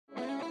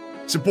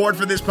Support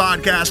for this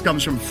podcast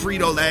comes from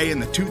Frito-Lay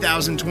and the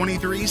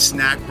 2023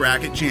 Snack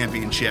Bracket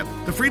Championship.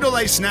 The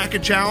Frito-Lay Snack-A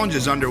Challenge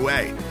is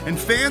underway, and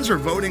fans are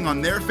voting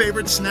on their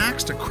favorite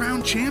snacks to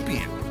crown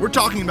champion. We're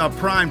talking about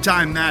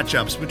primetime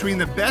matchups between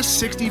the best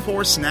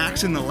 64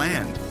 snacks in the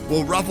land.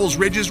 Will Ruffles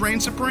Ridges reign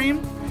supreme?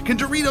 Can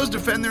Doritos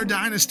defend their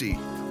dynasty?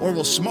 Or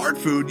will Smart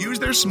Food use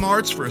their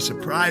smarts for a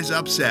surprise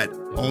upset?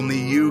 Only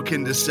you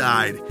can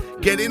decide.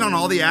 Get in on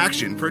all the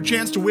action for a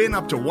chance to win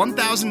up to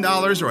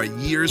 $1,000 or a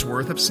year's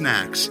worth of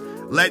snacks.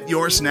 Let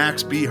your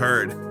snacks be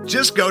heard.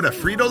 Just go to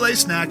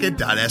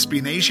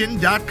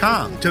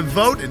fritolaysnacket.sbnation.com to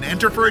vote and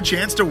enter for a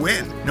chance to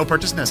win. No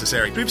purchase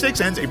necessary.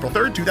 Sweepstakes ends April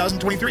 3rd,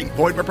 2023.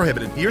 Void where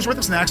prohibited. Year's worth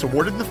of snacks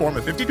awarded in the form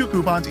of 52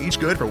 coupons, each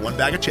good for one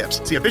bag of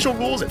chips. See official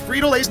rules at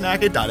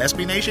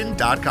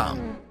fritolaysnacket.sbnation.com.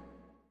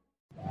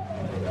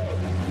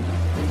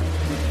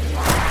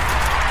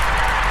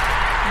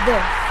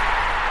 This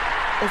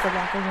is a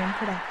Locker Room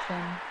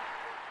production.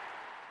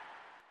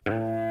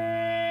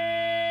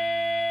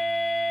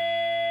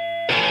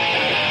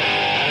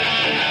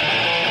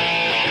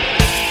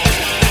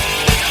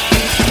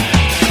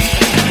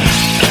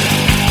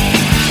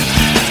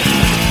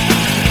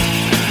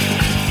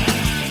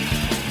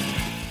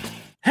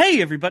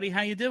 Hey everybody,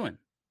 how you doing?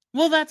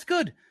 Well, that's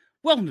good.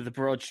 Welcome to the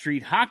Broad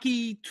Street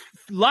Hockey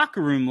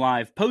Locker Room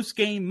Live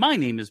Postgame. My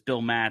name is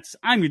Bill Matz.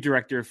 I'm your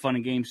director of fun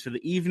and games for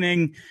the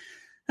evening.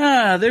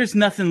 There's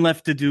nothing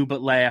left to do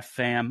but laugh,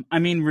 fam. I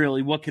mean,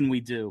 really, what can we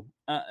do?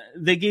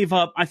 They gave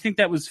up, I think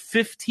that was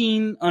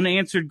 15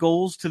 unanswered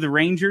goals to the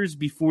Rangers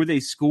before they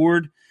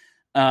scored.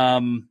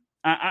 Did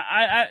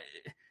you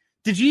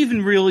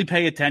even really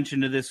pay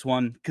attention to this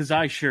one? Because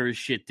I sure as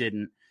shit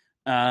didn't.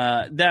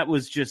 That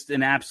was just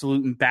an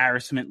absolute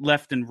embarrassment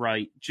left and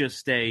right.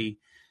 Just you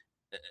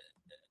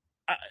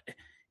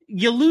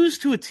lose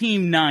to a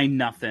team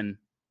 9-0.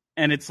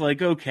 And it's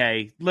like,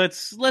 okay,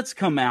 let's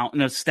come out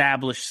and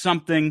establish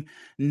something.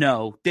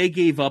 No, they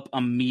gave up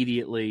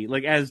immediately.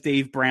 Like, as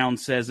Dave Brown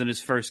says in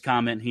his first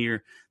comment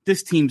here,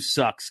 this team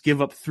sucks. Give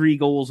up 3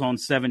 goals on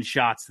 7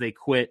 shots. They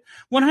quit.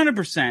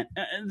 100%.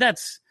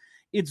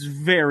 It's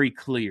very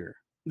clear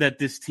that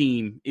this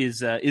team is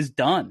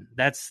done.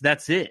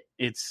 That's it.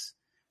 It's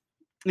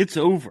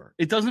over.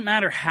 It doesn't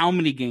matter how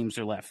many games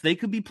are left. They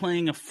could be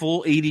playing a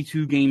full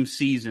 82-game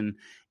season.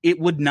 It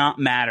would not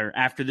matter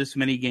after this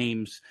many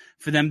games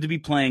for them to be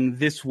playing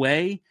this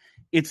way.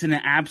 It's an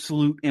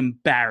absolute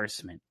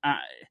embarrassment.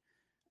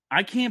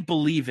 I can't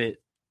believe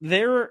it.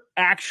 They're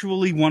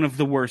actually one of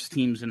the worst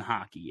teams in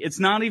hockey. It's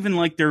not even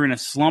like they're in a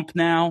slump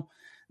now.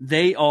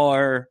 They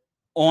are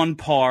on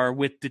par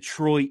with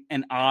Detroit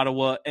and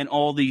Ottawa and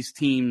all these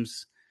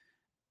teams.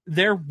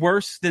 They're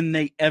worse than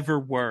they ever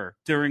were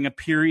during a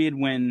period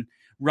when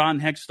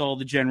Ron Hextall,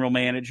 the general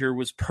manager,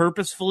 was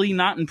purposefully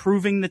not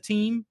improving the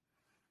team.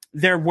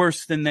 They're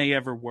worse than they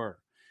ever were.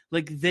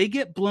 Like, they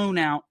get blown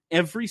out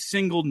every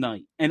single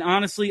night. And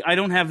honestly, I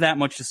don't have that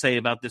much to say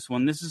about this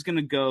one. This is going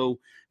to go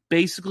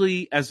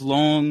basically as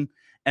long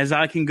as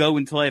I can go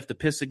until I have to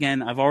piss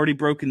again. I've already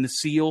broken the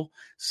seal,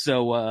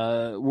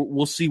 so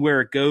we'll see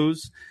where it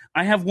goes.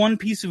 I have one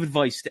piece of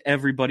advice to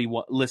everybody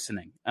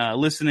listening,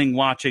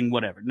 watching,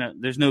 whatever. No,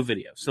 there's no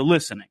video, so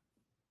listening.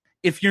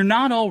 If you're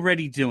not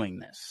already doing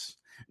this,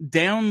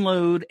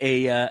 download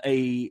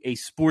a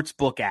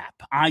sportsbook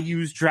app. I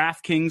use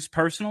DraftKings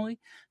personally.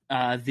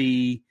 I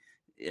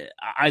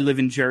live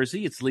in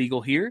Jersey. It's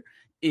legal here.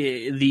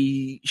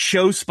 The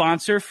show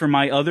sponsor for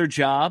my other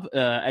job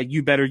at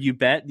You Better You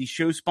Bet. The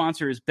show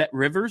sponsor is Bet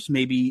Rivers.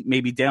 Maybe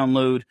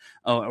download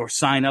or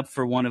sign up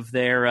for one of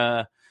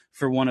their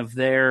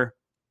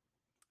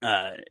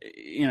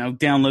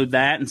download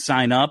that and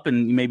sign up,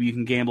 and maybe you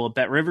can gamble at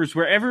Bet Rivers.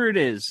 Wherever it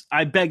is,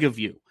 I beg of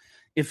you,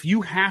 if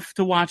you have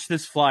to watch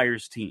this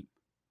Flyers team,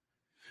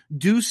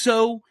 do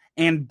so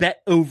and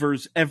bet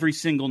overs every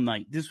single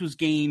night. This was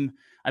game,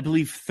 I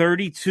believe,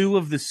 32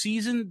 of the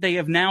season. They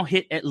have now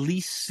hit at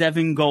least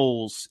 7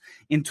 goals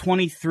in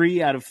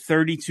 23 out of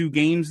 32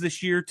 games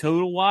this year,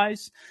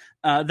 total-wise.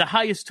 The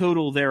highest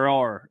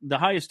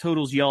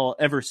totals y'all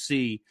ever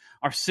see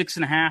are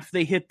 6.5.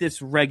 They hit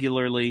this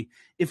regularly.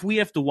 If we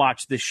have to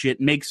watch this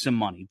shit, make some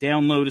money.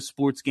 Download a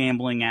sports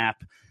gambling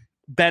app.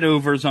 Bet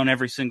overs on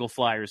every single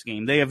Flyers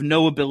game. They have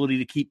no ability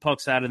to keep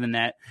pucks out of the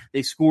net.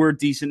 They score a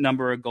decent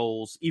number of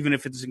goals, even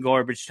if it's in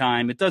garbage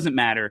time. It doesn't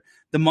matter.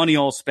 The money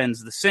all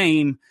spends the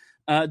same.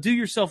 Do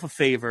yourself a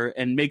favor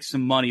and make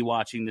some money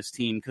watching this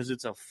team, because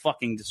it's a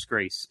fucking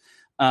disgrace.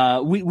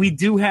 We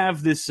do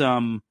have this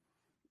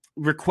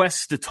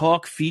requests to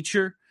talk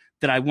feature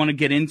that I want to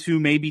get into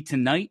maybe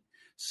tonight.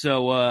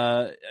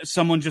 So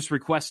someone just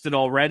requested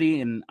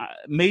already, and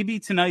maybe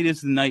tonight is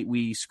the night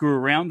we screw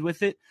around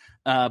with it.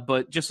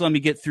 But just let me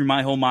get through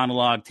my whole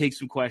monologue, take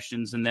some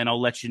questions, and then I'll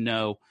let you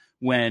know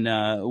when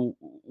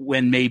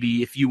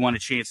maybe if you want a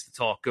chance to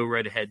talk, go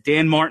right ahead.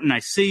 Dan Martin, I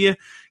see you.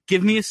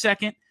 Give me a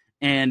second,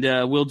 and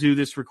we'll do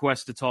this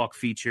request to talk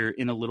feature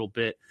in a little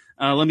bit.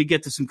 Let me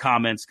get to some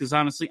comments, because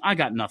honestly, I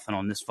got nothing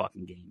on this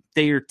fucking game.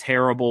 They are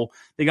terrible.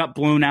 They got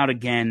blown out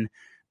again.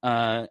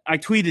 I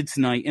tweeted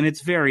tonight, and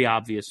it's very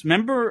obvious.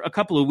 Remember a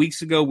couple of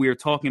weeks ago, we were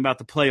talking about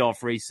the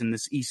playoff race in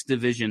this East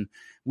Division.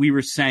 We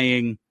were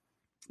saying,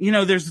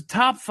 there's a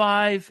top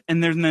 5,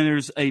 and then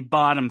there's a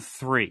bottom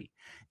 3.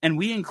 And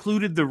we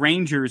included the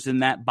Rangers in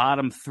that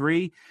bottom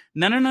 3.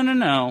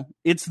 No.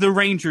 It's the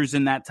Rangers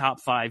in that top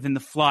 5 and the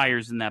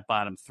Flyers in that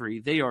bottom 3.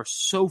 They are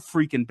so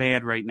freaking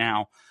bad right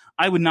now.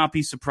 I would not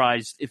be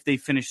surprised if they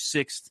finish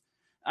 6th.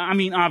 I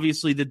mean,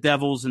 obviously the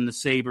Devils and the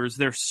Sabres,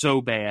 they're so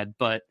bad.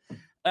 But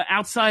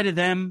outside of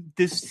them,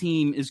 this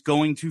team is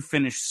going to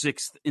finish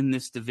 6th in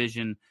this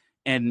division.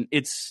 And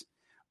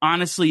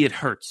honestly, it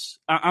hurts.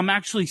 I'm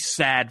actually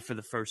sad for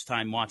the first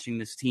time watching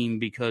this team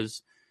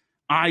because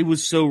I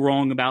was so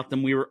wrong about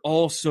them. We were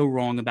all so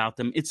wrong about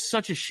them. It's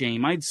such a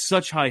shame. I had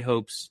such high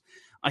hopes.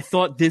 I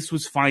thought this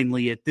was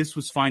finally it. This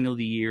was finally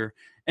the year.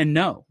 And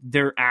no,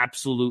 they're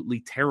absolutely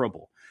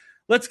terrible.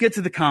 Let's get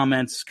to the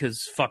comments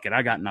because fuck it,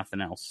 I got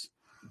nothing else.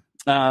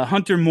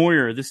 Hunter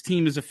Moyer, this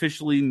team has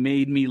officially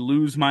made me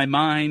lose my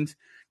mind.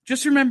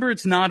 Just remember,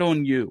 it's not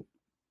on you.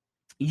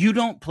 You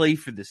don't play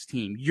for this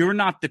team. You're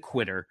not the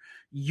quitter.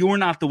 You're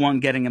not the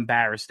one getting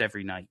embarrassed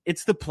every night.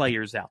 It's the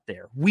players out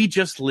there. We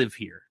just live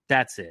here.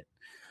 That's it.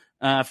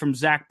 From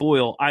Zach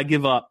Boyle, I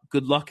give up.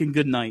 Good luck and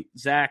good night.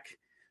 Zach,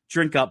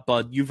 drink up,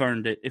 bud. You've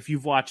earned it. If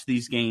you've watched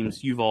these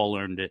games, you've all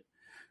earned it.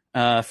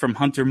 From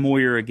Hunter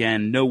Moyer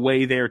again, no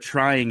way they're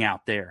trying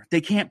out there.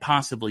 They can't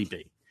possibly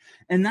be.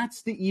 And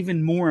that's the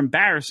even more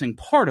embarrassing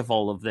part of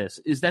all of this,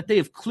 is that they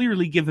have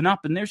clearly given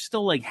up and there's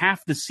still like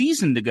half the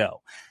season to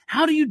go.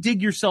 How do you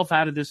dig yourself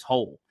out of this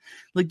hole?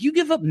 Like, you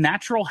give up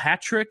natural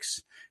hat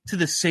tricks to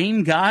the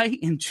same guy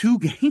in 2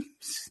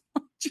 games?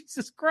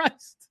 Jesus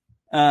Christ.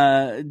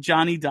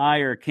 Johnny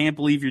Dyer, can't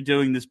believe you're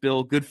doing this,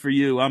 Bill. Good for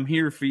you. I'm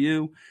here for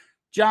you.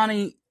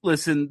 Johnny,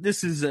 listen,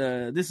 this is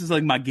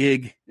like my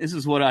gig. This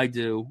is what I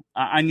do.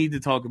 I need to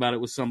talk about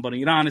it with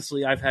somebody. And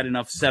honestly, I've had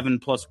enough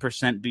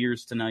 7+%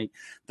 beers tonight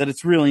that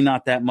it's really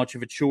not that much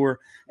of a chore.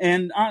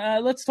 And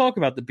let's talk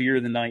about the beer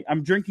of the night.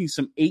 I'm drinking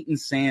some 8 and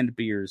Sand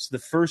beers. The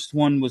first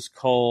one was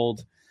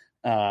called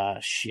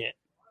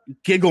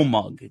Giggle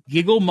Mug.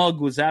 Giggle Mug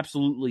was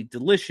absolutely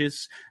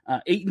delicious.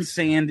 8 and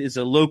Sand is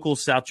a local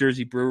South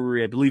Jersey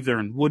brewery. I believe they're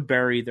in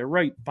Woodbury. They're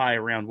right by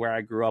around where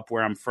I grew up,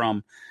 where I'm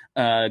from.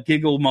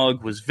 Giggle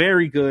Mug was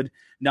very good.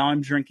 Now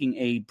I'm drinking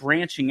a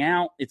Branching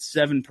Out. It's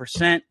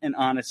 7%, and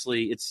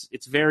honestly,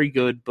 it's very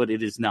good, but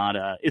it is not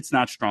it's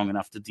not strong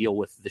enough to deal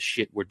with the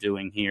shit we're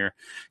doing here.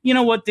 You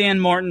know what, Dan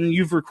Martin?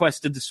 You've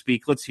requested to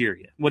speak. Let's hear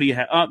you. What do you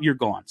have? Oh, you're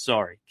gone.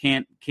 Sorry,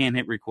 can't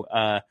hit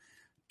request.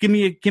 Give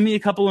me a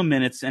couple of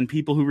minutes, and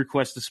people who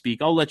request to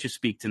speak, I'll let you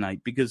speak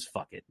tonight because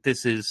fuck it.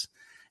 It's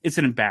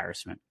an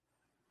embarrassment.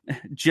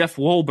 Jeff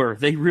Wolber,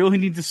 they really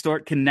need to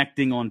start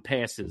connecting on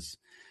passes.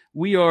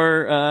 We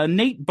are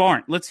Nate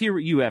Barnt. Let's hear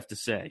what you have to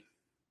say.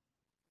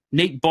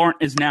 Nate Barnt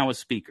is now a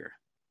speaker.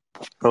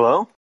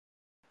 Hello?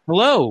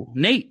 Hello,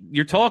 Nate.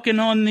 You're talking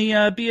on the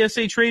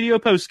BSH Radio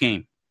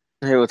postgame.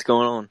 Hey, what's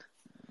going on?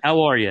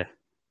 How are you?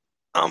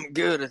 I'm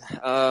good.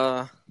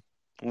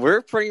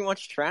 We're pretty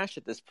much trash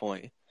at this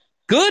point.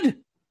 Good.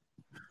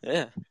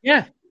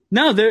 Yeah.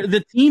 No,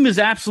 the team is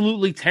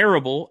absolutely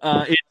terrible.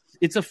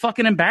 It's a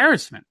fucking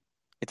embarrassment.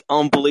 It's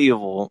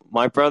unbelievable.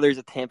 My brother's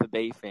a Tampa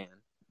Bay fan.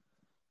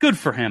 Good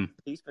for him.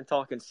 He's been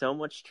talking so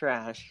much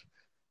trash,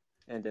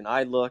 and then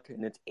I look,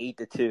 and it's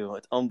 8-2.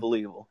 It's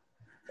unbelievable.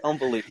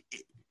 Unbelievable.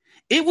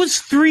 It was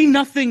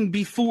 3-0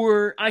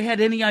 before I had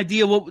any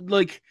idea what,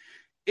 like,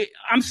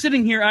 I'm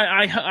sitting here,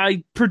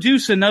 I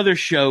produce another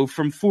show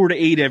from 4 to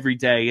 8 every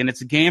day, and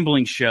it's a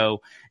gambling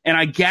show, and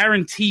I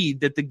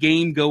guaranteed that the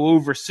game go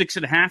over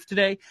 6.5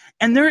 today,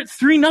 and they're at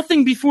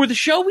 3-0 before the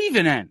show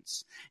even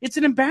ends. It's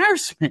an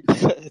embarrassment.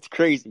 It's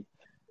crazy.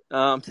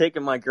 I'm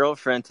taking my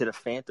girlfriend to the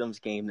Phantoms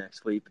game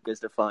next week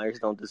because the Flyers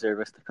don't deserve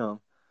us to come.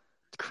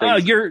 It's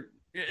crazy.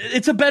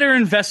 It's a better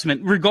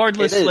investment,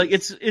 regardless.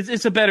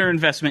 It's a better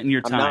investment in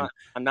your time.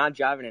 I'm not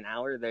driving an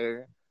hour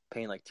there,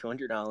 paying like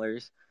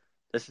 $200.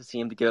 Just to see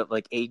him to give up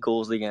like 8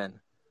 goals again.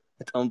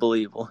 It's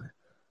unbelievable.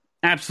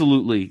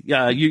 Absolutely.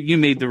 You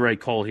made the right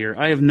call here.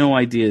 I have no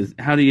idea.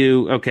 How do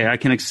you... Okay, I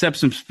can accept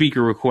some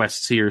speaker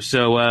requests here.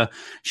 So,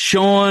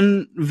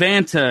 Sean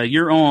Vanta,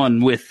 you're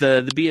on with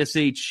the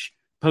BSH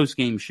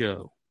postgame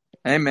show.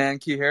 Hey, man,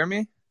 can you hear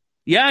me?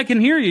 Yeah, I can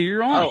hear you.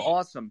 You're on. Oh,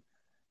 awesome.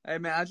 Hey,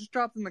 man, I just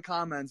dropped in the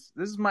comments.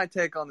 This is my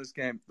take on this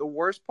game. The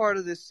worst part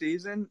of this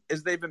season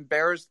is they've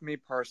embarrassed me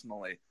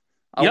personally.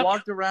 I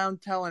walked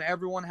around telling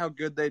everyone how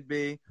good they'd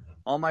be,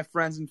 all my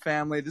friends and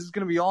family. This is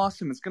going to be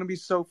awesome. It's going to be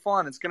so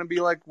fun. It's going to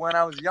be like when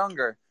I was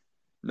younger.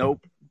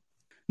 Nope.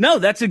 No,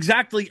 that's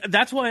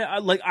why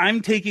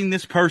I'm taking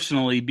this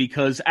personally,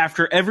 because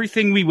after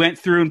everything we went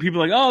through and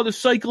people are like, oh, the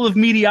cycle of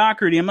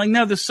mediocrity. I'm like,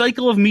 no, the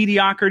cycle of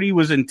mediocrity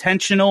was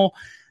intentional.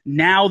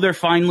 Now they're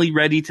finally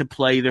ready to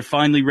play. They're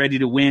finally ready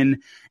to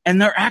win. And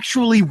they're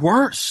actually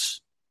worse.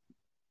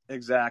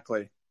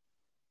 Exactly.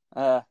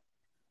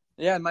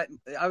 Yeah,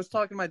 I was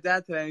talking to my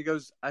dad today, and he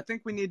goes, "I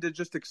think we need to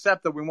just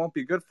accept that we won't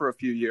be good for a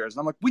few years." And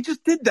I'm like, "We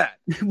just did that."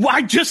 Well,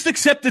 I just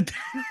accepted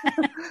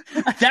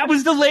that. That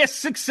was the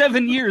last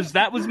 6-7 years.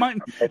 That was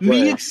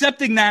me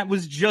accepting that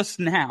was just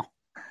now.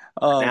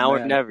 Oh, now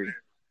man. or never.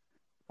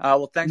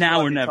 Well, thanks Now for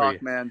or letting me never.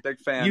 talk, man. Big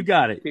fan. You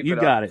got it. Keep You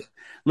it got up. it.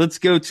 Let's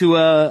go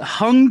to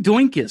Hung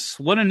Doinkus.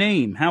 What a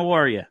name. How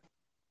are you?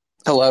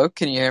 Hello,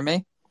 can you hear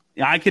me?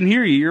 I can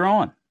hear you. You're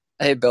on.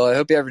 Hey, Bill, I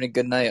hope you're having a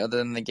good night other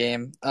than the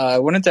game. I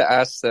wanted to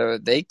ask, though,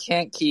 they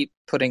can't keep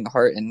putting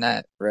Hart in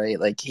net, right?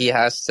 Like, he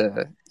has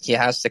to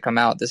come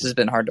out. This has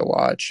been hard to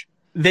watch.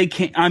 They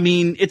can't. I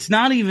mean, it's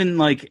not even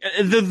like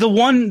the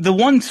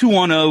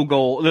 1-2-1-0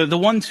 goal, the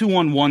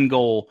 1-2-1-1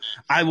 goal.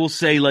 I will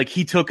say, like,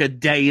 he took a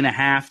day and a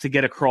half to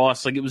get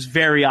across. Like, it was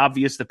very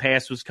obvious the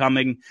pass was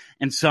coming,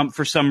 and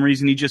for some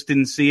reason he just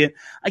didn't see it.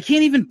 I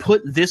can't even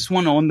put this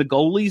one on the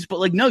goalies, but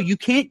like, no, you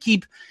can't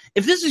keep.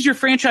 If this is your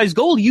franchise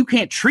goalie, you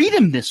can't treat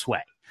him this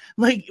way.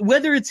 Like,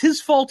 whether it's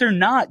his fault or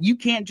not, you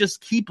can't just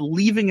keep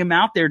leaving him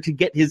out there to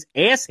get his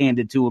ass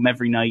handed to him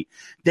every night.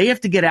 They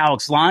have to get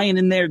Alex Lyon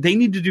in there. They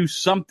need to do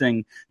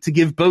something to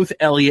give both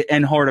Elliott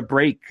and Hart a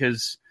break,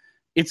 because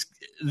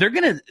they're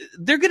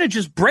gonna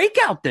just break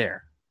out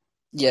there.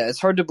 Yeah, it's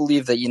hard to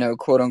believe that,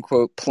 quote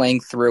unquote, playing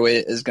through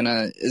it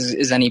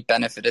is any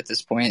benefit at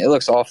this point. It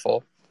looks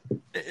awful.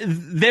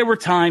 There were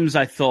times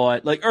I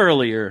thought, like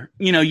earlier,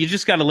 you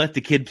just got to let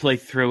the kid play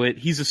through it.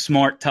 He's a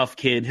smart, tough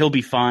kid. He'll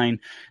be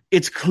fine.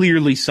 It's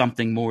clearly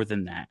something more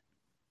than that.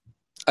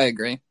 I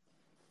agree.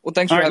 Well,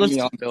 thanks for having me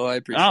on, Bill. I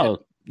appreciate it.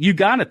 You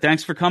got it.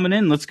 Thanks for coming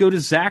in. Let's go to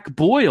Zach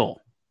Boyle.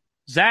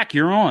 Zach,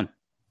 you're on.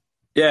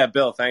 Yeah,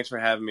 Bill, thanks for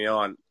having me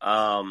on.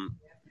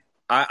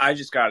 I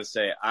just got to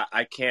say,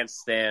 I can't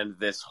stand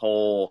this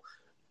whole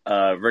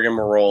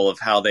rigmarole of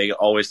how they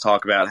always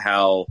talk about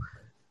how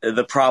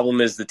the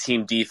problem is the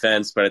team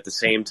defense, but at the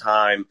same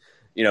time,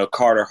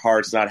 Carter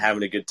Hart's not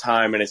having a good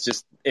time. And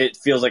it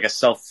feels like a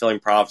self-fulfilling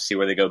prophecy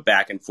where they go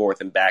back and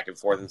forth and back and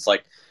forth. And it's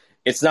like,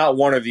 it's not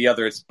one or the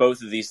other. It's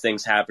both of these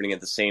things happening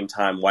at the same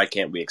time. Why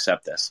can't we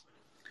accept this?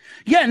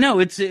 Yeah, no,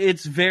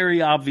 it's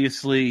very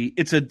obviously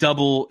it's a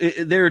double.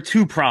 There are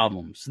two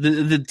problems.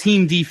 The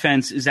team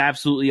defense is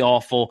absolutely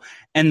awful,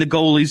 and the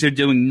goalies are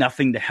doing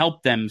nothing to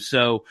help them.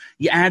 So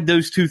you add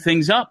those two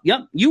things up.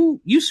 Yep,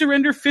 you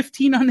surrender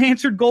 15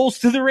 unanswered goals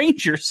to the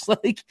Rangers.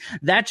 Like,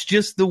 that's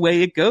just the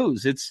way it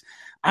goes. It's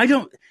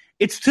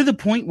to the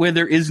point where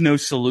there is no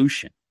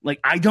solution.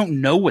 Like, I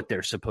don't know what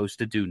they're supposed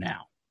to do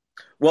now.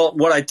 Well,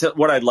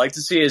 what I'd like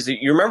to see is,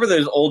 you remember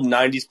those old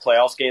 '90s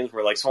playoffs games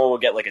where like someone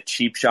would get like a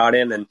cheap shot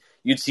in, and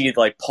you'd see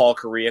like Paul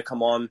Correa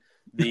come on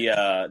the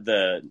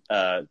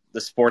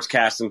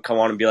sportscast and come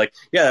on and be like,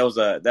 yeah, that was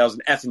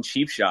an effing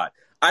cheap shot.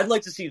 I'd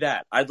like to see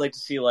that. I'd like to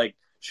see like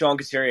Sean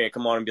Couturier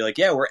come on and be like,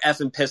 yeah, we're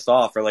effing pissed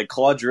off, or like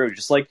Claude Giroux,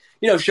 just like,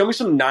 show me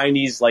some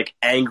 '90s like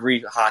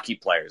angry hockey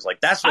players.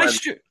 Like, that's what I'm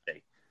saying.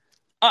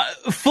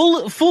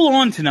 Full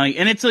on tonight,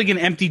 and it's like an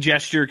empty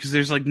gesture because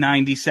there's like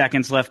 90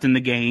 seconds left in the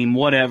game,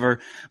 whatever.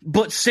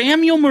 But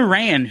Samuel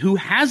Morin, who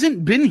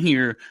hasn't been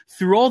here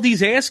through all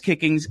these ass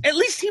kickings, at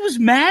least he was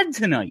mad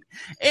tonight.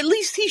 At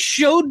least he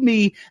showed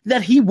me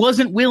that he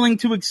wasn't willing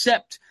to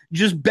accept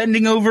just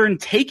bending over and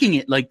taking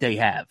it like they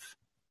have.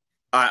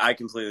 I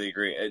completely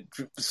agree.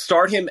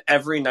 Start him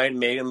every night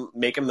and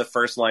make him the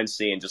first line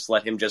C, and just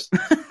let him just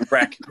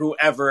wreck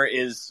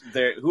whoever's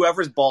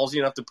ballsy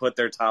enough to put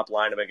their top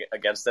line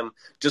against them.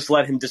 Just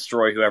let him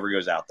destroy whoever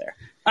goes out there.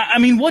 I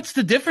mean, what's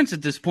the difference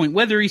at this point?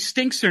 Whether he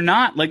stinks or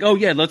not, like, oh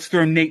yeah, let's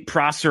throw Nate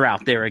Prosser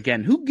out there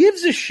again. Who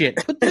gives a shit?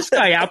 Put this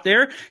guy out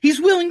there.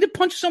 He's willing to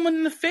punch someone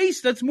in the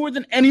face. That's more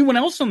than anyone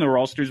else on the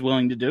roster is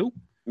willing to do.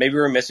 Maybe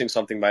we're missing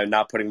something by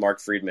not putting Mark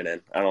Friedman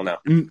in. I don't know.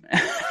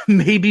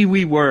 Maybe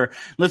we were.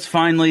 Let's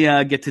finally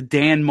get to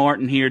Dan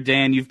Martin here.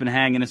 Dan, you've been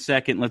hanging a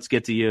second. Let's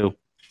get to you.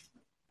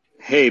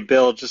 Hey,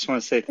 Bill, just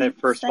want to say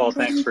first of all,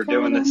 thanks for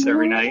doing this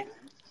every night.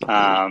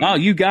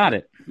 You got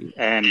it.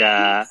 And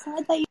I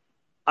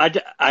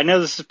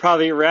know this is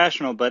probably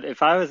irrational, but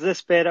if I was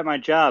this bad at my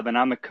job and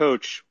I'm a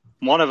coach,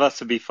 one of us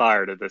would be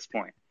fired at this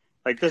point.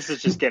 Like, this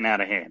is just getting out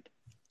of hand.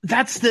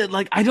 That's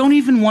I don't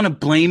even want to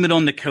blame it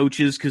on the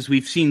coaches, because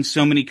we've seen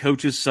so many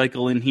coaches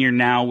cycle in here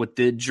now with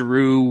the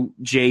Giroux,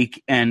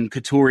 Jake, and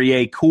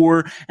Couturier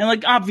core. And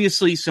like,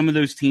 obviously some of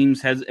those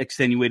teams has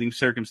extenuating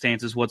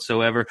circumstances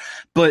whatsoever.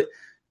 But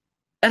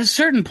at a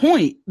certain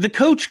point, the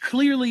coach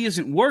clearly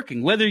isn't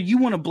working. Whether you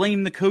want to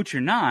blame the coach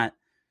or not,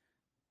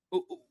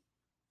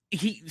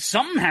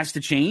 something has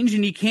to change,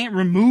 and you can't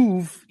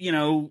remove,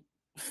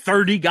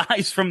 30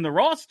 guys from the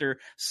roster.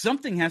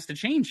 Something has to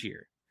change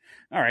here.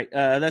 All right,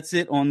 that's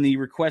it on the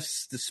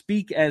requests to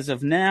speak as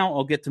of now.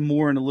 I'll get to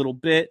more in a little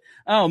bit.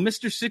 Oh,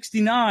 Mr.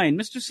 69.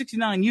 Mr.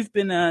 69, you've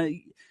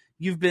been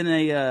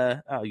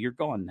you're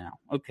gone now.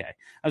 Okay.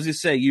 I was going to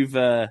say, you've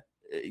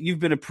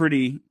been a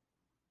pretty,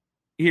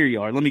 here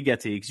you are. Let me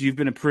get to you, because you've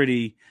been a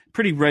pretty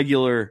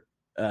regular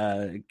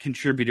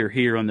contributor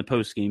here on the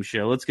postgame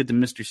show. Let's get to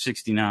Mr.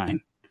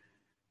 69.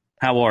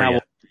 How are you?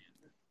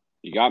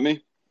 You got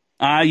me?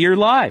 You're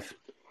live.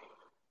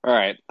 All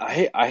right.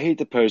 I hate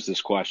to pose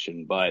this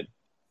question, but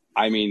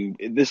I mean,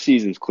 this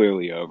season's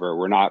clearly over.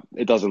 We're not.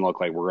 It doesn't look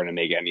like we're going to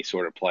make any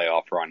sort of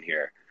playoff run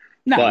here.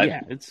 No, But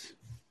yeah, it's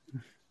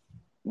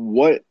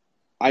what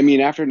I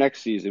mean, after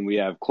next season, we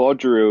have Claude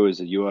Giroux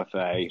as a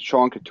UFA,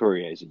 Sean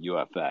Couturier as a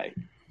UFA.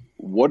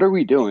 What are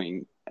we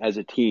doing as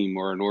a team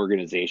or an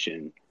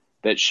organization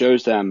that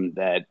shows them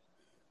that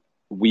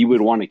we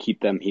would want to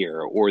keep them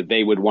here or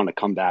they would want to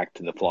come back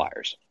to the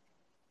Flyers?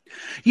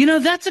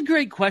 That's a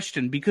great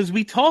question because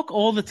we talk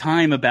all the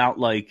time about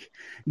like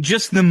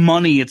just the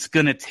money it's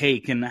going to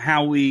take and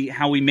how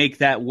we make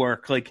that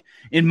work. Like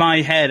in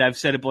my head, I've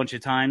said a bunch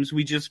of times,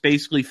 we just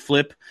basically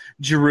flip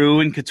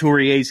Giroux and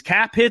Couturier's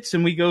cap hits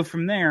and we go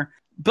from there.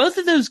 Both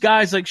of those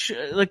guys,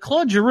 like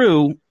Claude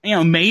Giroux,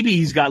 maybe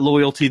he's got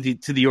loyalty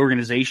to the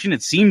organization.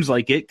 It seems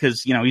like it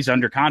because, he's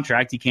under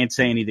contract. He can't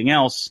say anything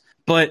else.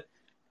 But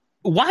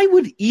why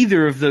would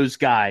either of those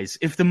guys,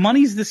 if the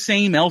money's the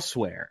same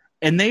elsewhere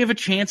and they have a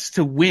chance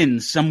to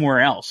win somewhere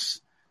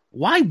else,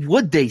 why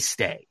would they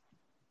stay?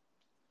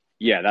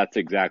 Yeah, that's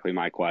exactly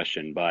my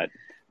question. But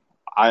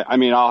I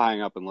mean, I'll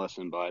hang up and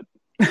listen, but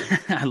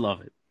I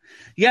love it.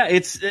 Yeah,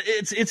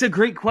 it's a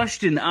great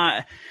question.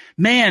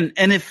 Man,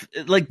 and if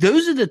like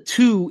those are the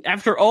two,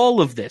 after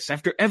all of this,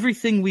 after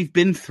everything we've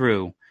been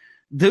through,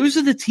 those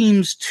are the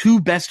team's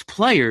two best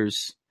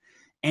players.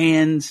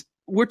 And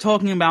we're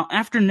talking about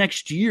after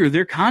next year,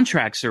 their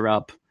contracts are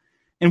up.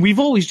 And we've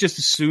always just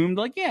assumed,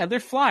 like, yeah, they're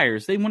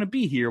Flyers. They want to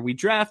be here. We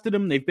drafted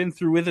them. They've been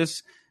through with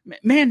us.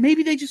 Man,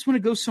 maybe they just want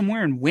to go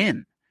somewhere and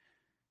win.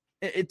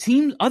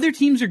 Other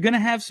teams are going to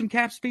have some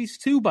cap space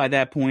too by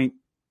that point.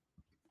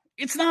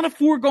 It's not a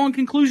foregone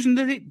conclusion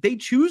that they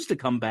choose to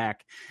come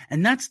back.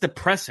 And that's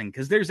depressing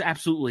because there's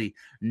absolutely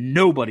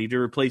nobody to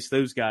replace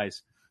those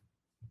guys.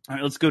 All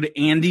right, let's go to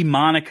Andy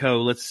Monaco.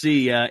 Let's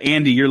see.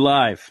 Andy, you're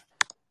live.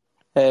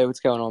 Hey,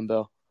 what's going on,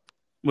 Bill?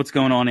 What's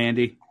going on,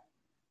 Andy?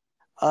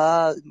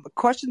 My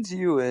question to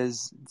you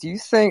is, do you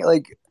think,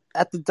 like,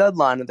 at the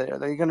deadline, are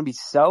they going to be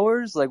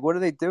sellers? Like, what do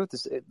they do with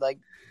this?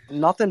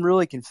 Nothing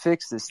really can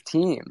fix this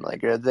team.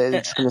 Like, are they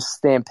just going to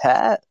stand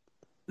pat?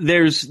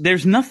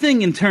 There's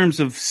nothing in terms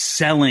of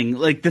selling.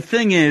 Like, the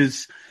thing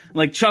is,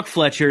 like Chuck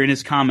Fletcher in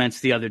his comments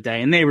the other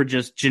day, and they were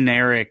just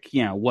generic,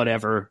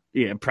 whatever,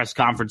 press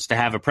conference to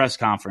have a press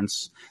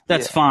conference.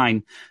 That's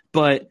fine.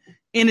 But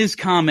in his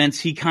comments,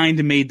 he kind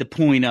of made the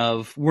point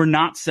of, we're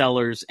not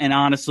sellers, and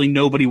honestly,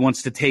 nobody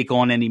wants to take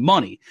on any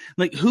money.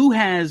 Like,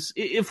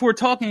 if we're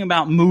talking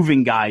about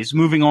moving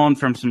on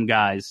from some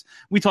guys,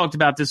 we talked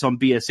about this on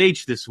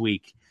BSH this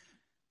week.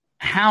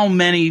 How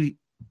many,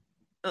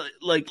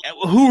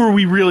 who are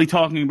we really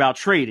talking about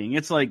trading?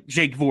 It's like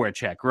Jake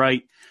Voracek,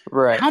 right?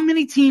 Right. How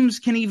many teams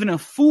can even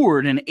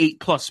afford an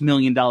 $8+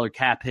 million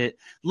cap hit,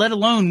 let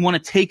alone want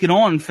to take it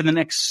on for the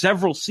next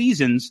several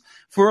seasons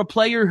for a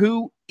player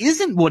who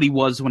isn't what he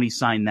was when he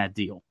signed that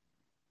deal?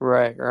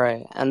 Right.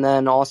 And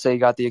then also you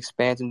got the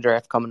expansion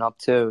draft coming up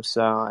too.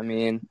 So, I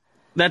mean,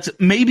 that's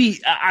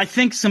maybe, I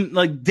think some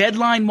like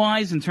deadline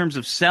wise in terms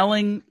of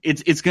selling,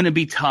 it's going to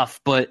be tough,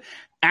 but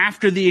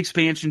after the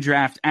expansion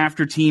draft,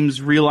 after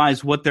teams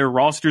realize what their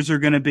rosters are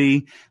going to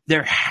be,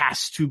 there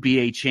has to be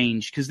a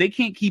change because they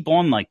can't keep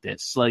on like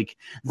this. Like,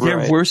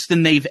 they're worse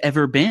than they've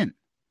ever been.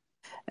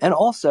 And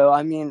also,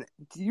 I mean,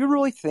 do you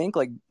really think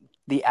like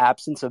the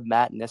absence of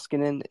Matt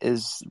Niskanen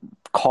is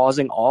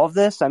causing all of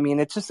this? I mean,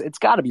 it's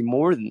got to be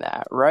more than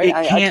that, right?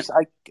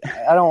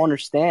 I don't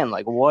understand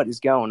like what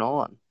is going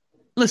on.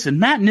 Listen,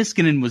 Matt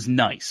Niskanen was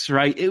nice,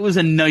 right? It was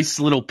a nice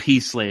little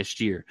piece last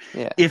year.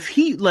 Yeah. If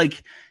he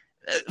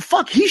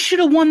he should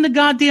have won the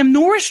goddamn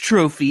Norris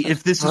Trophy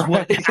if this is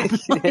what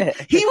happened. Yeah.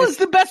 He was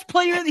the best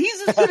player.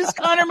 He's as good as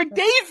Connor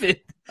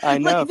McDavid. I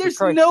know. There's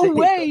no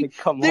way.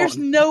 There's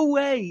no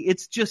way.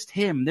 It's just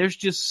him. There's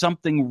just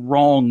something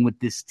wrong with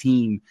this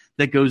team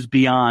that goes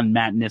beyond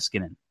Matt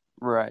Niskanen.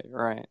 Right. All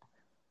right.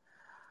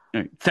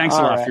 Thanks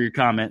a lot for your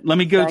comment. Let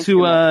me go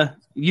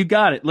you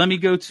got it. Let me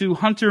go to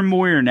Hunter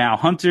Moyer now.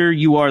 Hunter,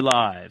 you are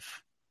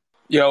live.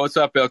 Yo, what's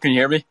up, Bill? Can you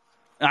hear me?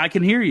 I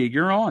can hear you.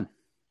 You're on.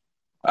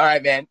 All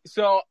right, man.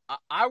 So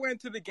I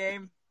went to the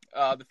game,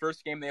 the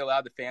first game they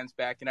allowed the fans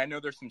back, and I know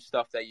there's some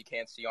stuff that you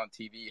can't see on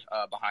TV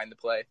behind the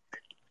play.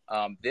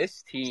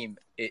 This team,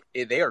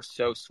 they are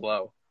so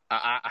slow.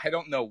 I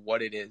don't know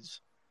what it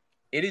is.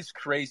 It is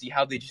crazy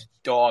how they just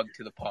dog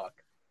to the puck.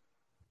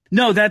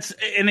 No,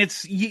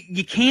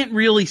 you can't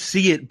really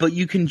see it, but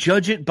you can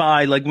judge it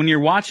by, like, when you're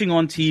watching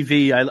on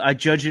TV, I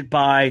judge it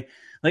by,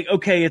 like,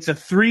 okay, it's a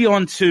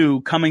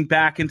 3-on-2 coming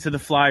back into the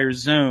Flyers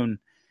zone.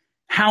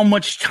 How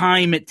much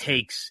time it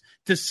takes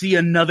to see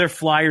another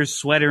Flyers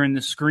sweater in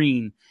the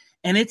screen.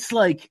 And it's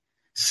like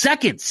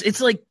seconds.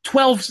 It's like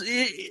 12,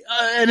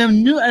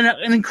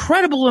 an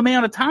incredible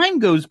amount of time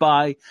goes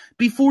by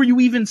before you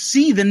even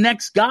see the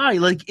next guy,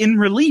 like, in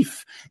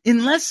relief,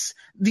 unless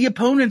the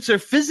opponents are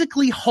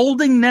physically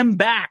holding them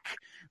back.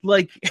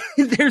 Like,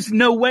 there's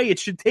no way it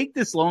should take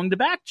this long to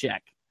back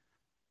check.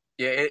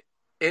 Yeah,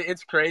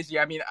 it's crazy.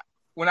 I mean,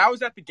 when I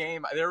was at the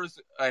game, there was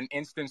an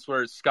instance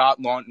where Scott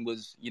Laughton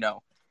was,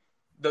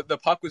 the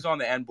puck was on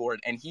the end board,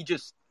 and he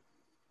just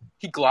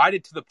he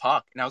glided to the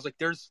puck, and I was like,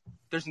 "There's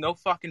no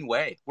fucking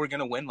way we're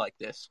gonna win like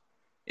this."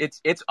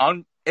 It's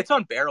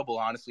unbearable,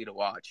 honestly, to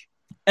watch.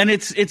 And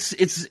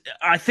it's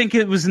I think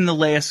it was in the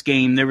last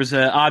game. There was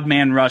an odd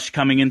man rush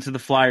coming into the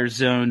Flyers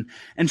zone,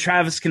 and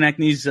Travis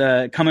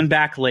Konechny's coming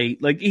back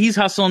late. Like, he's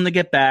hustling to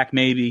get back,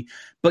 maybe.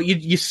 But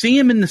you see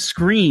him in the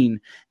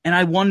screen, and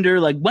I wonder,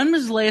 like, when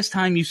was the last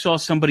time you saw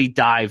somebody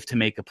dive to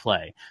make a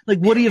play? Like,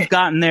 would he have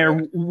gotten there?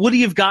 Would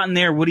he have gotten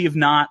there? Would he have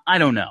not? I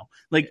don't know.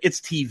 Like,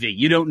 it's TV.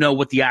 You don't know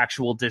what the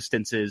actual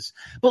distance is.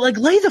 But, like,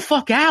 lay the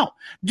fuck out.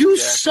 Do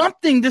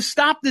something to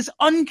stop this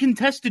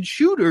uncontested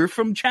shooter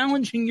from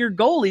challenging your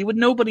goalie with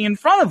nobody in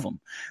front of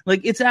him.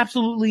 Like, it's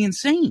absolutely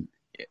insane.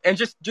 And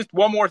just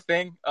one more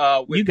thing.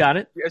 You got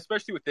it.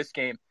 Especially with this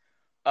game.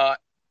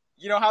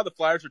 You know how the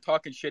Flyers are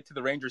talking shit to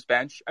the Rangers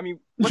bench? I mean,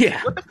 what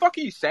the fuck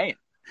are you saying?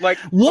 Like,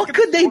 what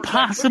could they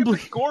possibly... Look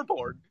at the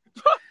scoreboard.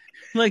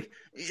 Like,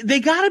 they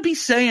got to be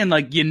saying,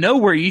 like, you know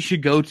where you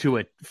should go to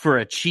it for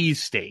a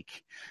cheesesteak.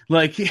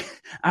 Like,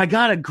 I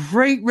got a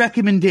great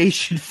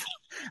recommendation.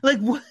 Like,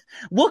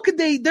 what could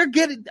they're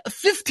getting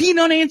 15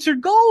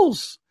 unanswered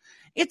goals.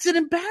 It's an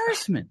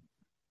embarrassment.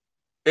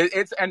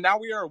 And now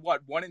we are,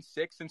 1-6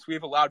 since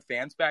we've allowed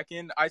fans back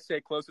in? I say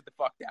close it the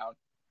fuck down.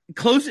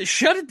 Close it,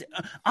 shut it.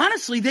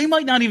 Honestly, they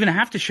might not even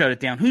have to shut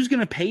it down. Who's going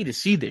to pay to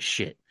see this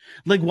shit?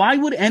 Like, why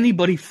would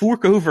anybody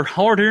fork over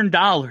hard-earned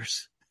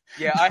dollars?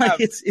 Yeah,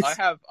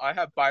 I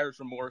have buyer's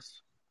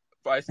remorse.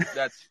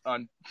 That's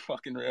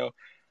unfucking real.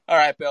 All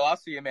right, Bill, I'll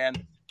see you, man.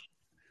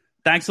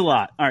 Thanks a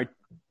lot. All right,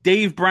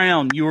 Dave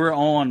Brown, you were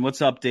on.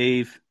 What's up,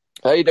 Dave?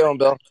 How you doing,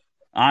 Bill?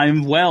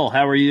 I'm well.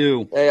 How are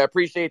you? Hey, I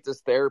appreciate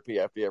this therapy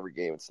after every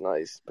game. It's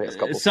nice.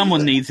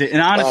 Someone needs it.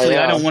 And honestly,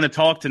 I don't want to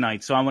talk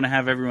tonight, so I want to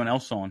have everyone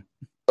else on.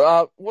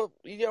 Well,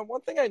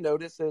 one thing I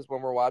notice is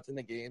when we're watching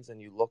the games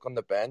and you look on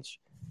the bench,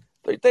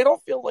 they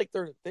don't feel like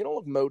they don't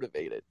look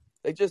motivated.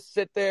 They just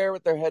sit there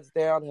with their heads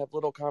down, have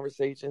little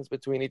conversations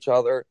between each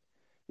other.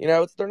 You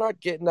know, they're not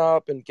getting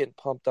up and getting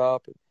pumped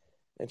up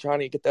and trying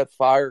to get that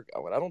fire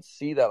going. I don't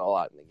see that a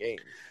lot in the game.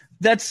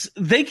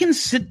 They can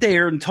sit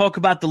there and talk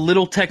about the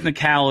little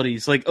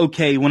technicalities, like,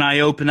 okay, when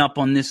I open up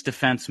on this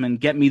defenseman,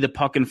 get me the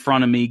puck in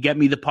front of me, get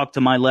me the puck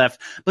to my left.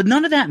 But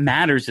none of that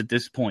matters at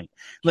this point.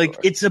 Like,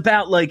 It's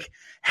about, like,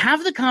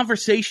 have the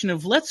conversation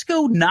of, let's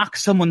go knock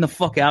someone the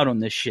fuck out on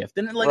this shift.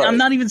 And, like, right. I'm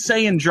not even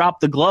saying drop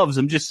the gloves.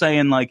 I'm just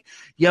saying, like,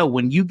 yo,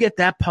 when you get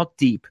that puck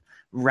deep,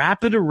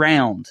 wrap it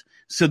around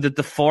so that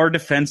the far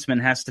defenseman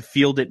has to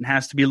field it and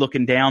has to be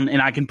looking down, and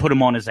I can put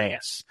him on his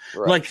ass.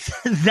 Right. Like,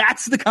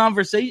 that's the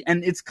conversation,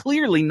 and it's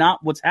clearly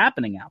not what's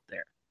happening out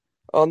there.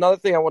 Well, another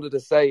thing I wanted to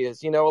say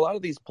is, you know, a lot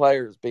of these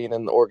players being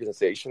in the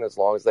organization as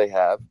long as they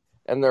have,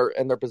 and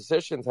their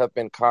positions have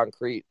been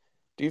concrete.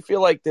 Do you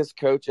feel like this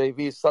coach, AV,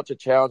 is such a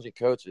challenging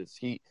coach?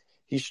 He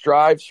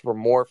strives for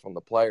more from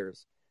the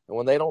players, and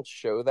when they don't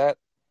show that,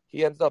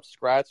 he ends up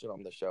scratching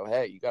them to show,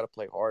 hey, you got to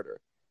play harder.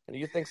 And do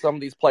you think some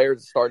of these players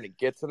are starting to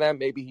get to them?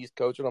 Maybe he's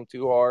coaching them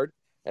too hard,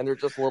 and they're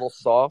just a little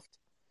soft.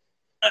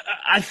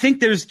 I think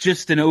there's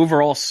just an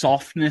overall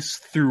softness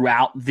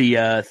throughout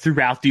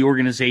the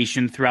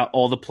organization, throughout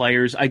all the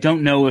players. I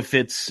don't know if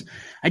it's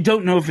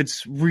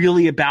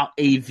really about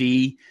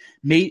AV.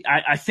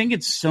 I think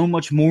it's so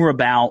much more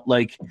about,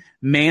 like,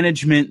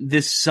 management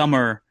this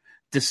summer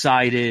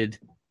decided,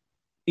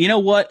 you know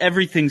what,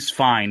 everything's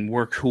fine,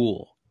 we're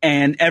cool.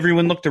 And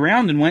everyone looked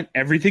around and went,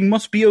 everything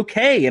must be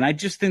okay. And I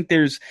just think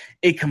there's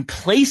a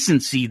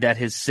complacency that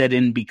has set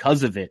in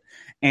because of it.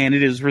 And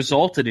it has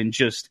resulted in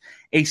just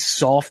a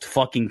soft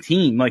fucking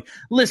team. Like,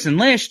 listen,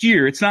 last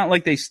year, it's not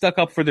like they stuck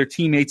up for their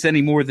teammates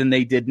any more than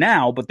they did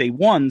now, but they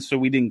won, so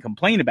we didn't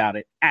complain about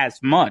it as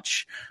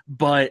much.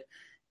 But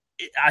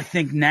I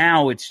think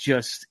now it's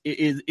just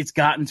it's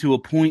gotten to a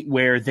point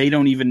where they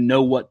don't even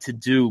know what to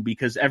do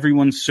because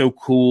everyone's so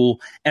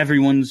cool.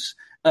 Everyone's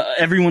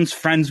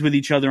friends with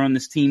each other on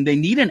this team. They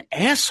need an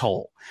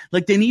asshole.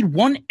 Like, they need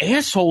one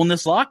asshole in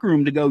this locker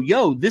room to go,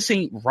 yo, this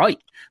ain't right.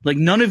 Like,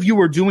 none of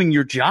you are doing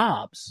your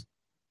jobs.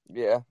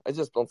 Yeah, I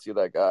just don't see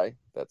that guy,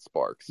 that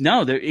Sparks.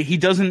 No, he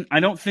doesn't. I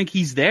don't think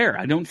he's there.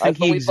 I don't think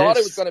he exists. We thought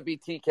it was going to be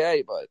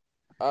TK, but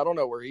I don't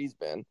know where he's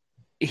been.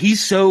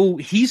 He's so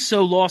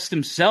lost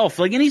himself.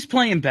 Like, and he's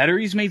playing better.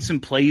 He's made some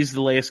plays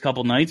the last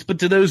couple nights, but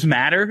do those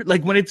matter?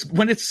 Like, when it's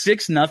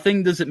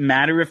 6-0, does it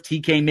matter if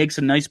TK makes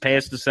a nice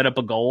pass to set up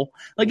a goal?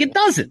 Like, it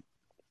doesn't.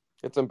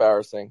 It's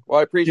embarrassing. Well,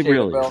 I appreciate it,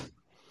 Bill.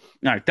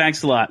 All right,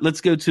 thanks a lot.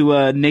 Let's go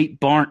to Nate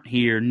Barnt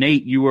here.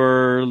 Nate, you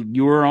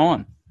were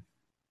on.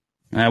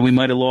 We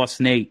might have lost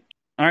Nate.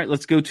 All right,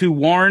 let's go to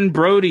Warren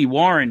Brody.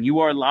 Warren, you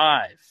are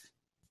live.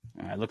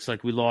 All right, looks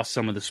like we lost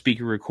some of the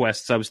speaker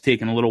requests. I was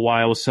taking a little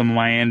while with some of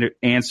my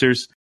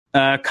answers.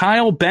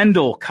 Kyle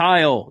Bendel.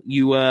 Kyle,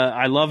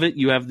 I love it.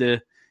 You have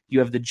the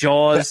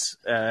Jaws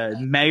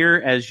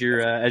mayor as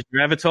your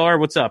avatar.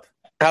 What's up?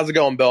 How's it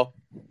going, Bill?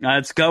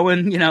 It's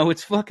going.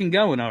 It's fucking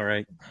going all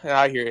right.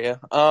 I hear you.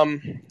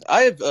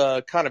 I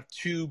have kind of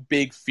two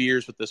big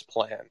fears with this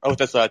plan. With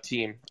this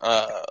team.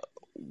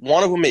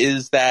 One of them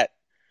is that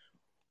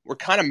we're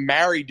kind of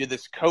married to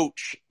this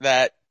coach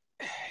that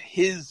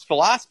his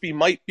philosophy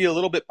might be a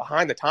little bit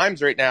behind the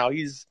times right now.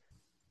 He's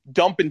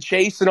dumping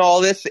Chase and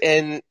all this,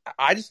 and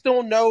I just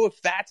don't know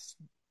if that's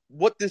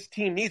what this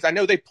team needs. I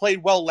know they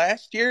played well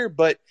last year,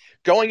 but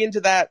going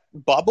into that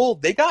bubble,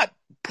 they got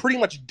pretty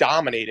much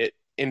dominated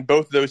in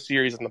both of those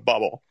series in the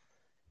bubble.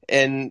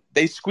 And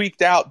they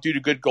squeaked out due to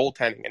good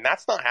goaltending, and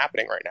that's not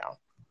happening right now.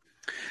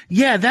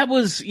 Yeah, that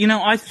was,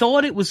 I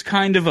thought it was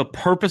kind of a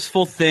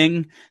purposeful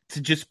thing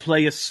to just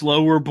play a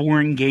slower,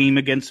 boring game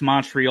against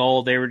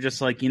Montreal. They were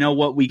just like, you know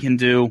what we can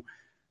do?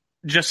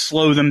 Just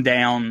slow them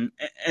down.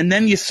 And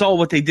then you saw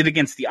what they did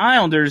against the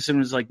Islanders, and it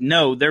was like,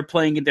 no, they're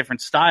playing a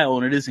different style,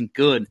 and it isn't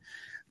good.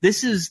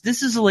 This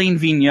is Alain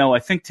Vigneault. I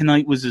think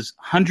tonight was his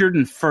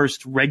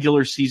 101st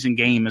regular season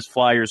game as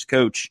Flyers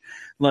coach.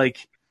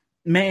 Like,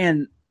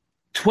 man,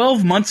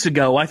 12 months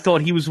ago, I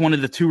thought he was one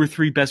of the 2 or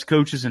 3 best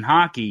coaches in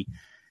hockey.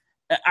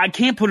 I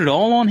can't put it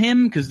all on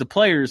him because the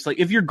players, like,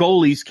 if your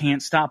goalies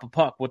can't stop a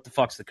puck, what the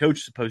fuck's the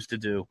coach supposed to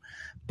do?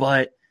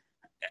 But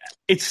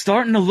it's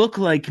starting to look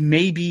like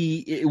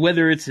maybe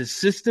whether it's his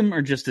system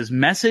or just his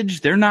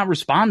message, they're not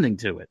responding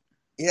to it.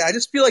 Yeah, I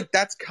just feel like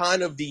that's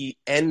kind of the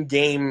end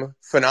game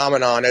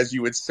phenomenon, as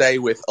you would say,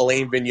 with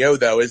Alain Vigneault,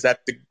 though, is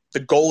that the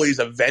goalies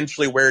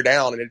eventually wear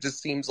down, and it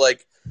just seems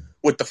like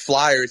with the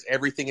Flyers,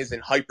 everything is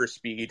in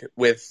hyperspeed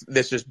with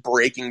this just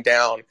breaking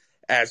down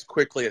as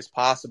quickly as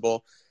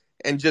possible.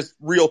 And just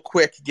real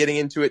quick, getting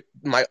into it,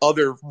 my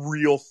other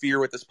real fear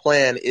with this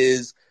plan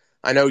is,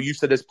 I know you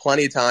said this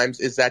plenty of times,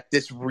 is that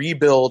this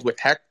rebuild with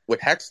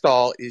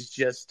Hextall is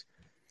just,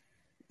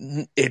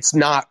 it's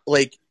not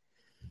like,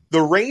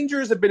 the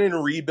Rangers have been in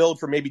a rebuild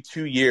for maybe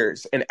 2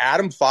 years, and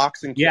Adam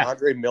Fox and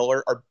Keandre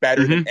Miller are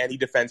better than any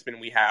defenseman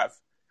we have.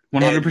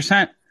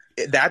 100%.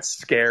 And that's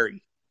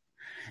scary.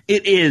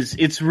 It is.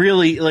 It's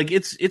really, like,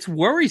 it's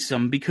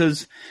worrisome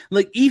because,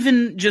 like,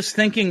 even just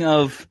thinking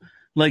of,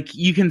 like,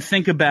 you can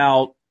think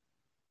about,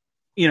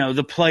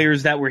 the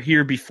players that were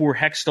here before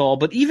Hextall,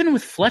 but even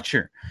with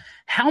Fletcher,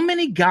 how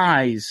many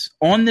guys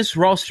on this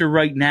roster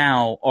right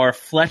now are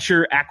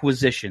Fletcher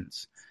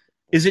acquisitions?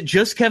 Is it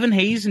just Kevin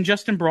Hayes and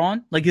Justin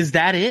Braun? Like, is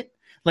that it?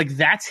 Like,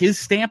 that's his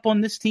stamp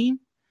on this team?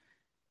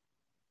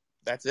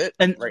 That's it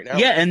right now.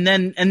 Yeah, and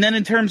then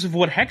in terms of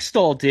what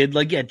Hextall did,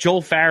 like, yeah,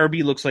 Joel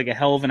Farabee looks like a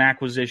hell of an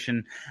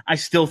acquisition. I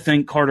still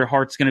think Carter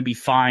Hart's going to be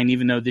fine,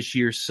 even though this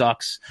year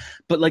sucks.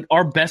 But, like,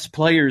 our best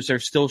players are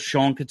still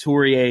Sean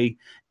Couturier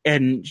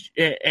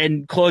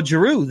and Claude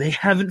Giroux. They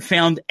haven't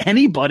found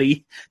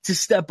anybody to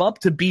step up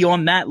to be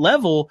on that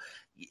level.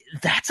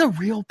 That's a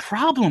real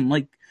problem.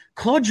 Like,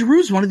 Claude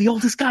Giroux's one of the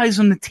oldest guys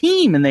on the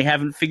team, and they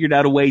haven't figured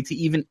out a way to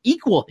even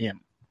equal him.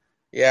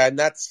 Yeah,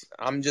 and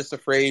I'm just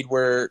afraid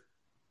we're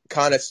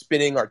kind of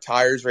spinning our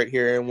tires right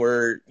here, and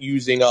we're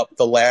using up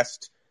the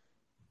last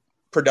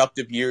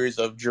productive years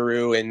of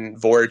Giroux and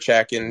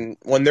Voracek, and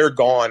when they're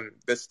gone,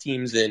 this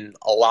team's in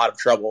a lot of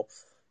trouble.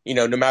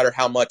 No matter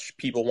how much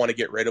people want to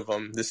get rid of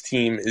them, this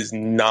team is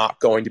not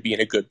going to be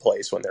in a good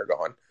place when they're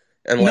gone,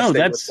 unless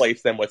they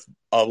replace them with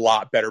a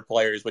lot better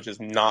players, which is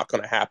not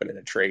going to happen in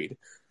a trade.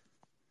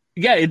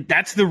 Yeah,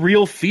 that's the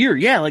real fear.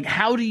 Yeah, like,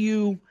 how do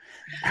you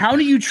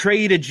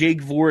trade a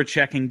Jake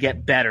Voracek and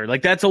get better?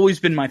 Like, that's always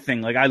been my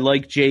thing. Like, I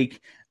like Jake.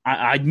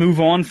 I'd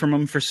move on from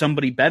him for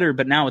somebody better.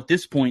 But now at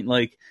this point,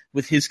 like,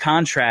 with his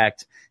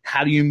contract,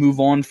 how do you move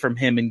on from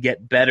him and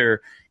get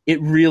better?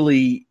 It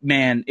really,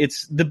 man,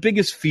 it's the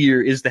biggest fear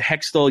is the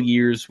Hextall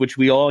years, which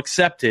we all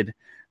accepted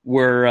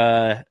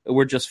were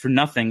just for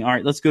nothing. All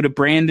right, let's go to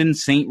Brandon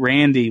St.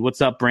 Randy.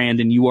 What's up,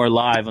 Brandon? You are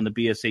live on the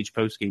BSH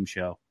postgame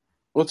show.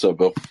 What's up,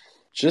 Bill?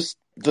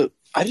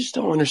 I just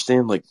don't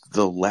understand, like,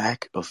 the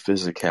lack of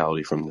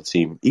physicality from the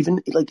team.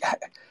 Even, like,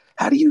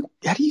 how do you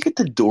get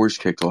the doors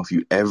kicked off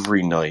you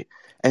every night,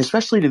 and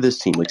especially to this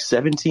team, like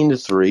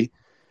 17-3,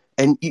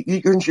 and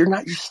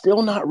you're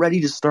still not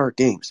ready to start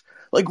games.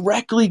 Like,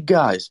 rec league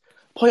guys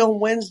play on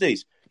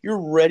Wednesdays.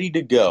 You're ready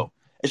to go.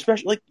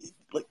 Especially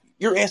like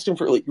you're asking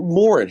for, like,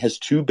 Morin has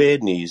 2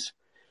 bad knees.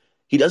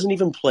 He doesn't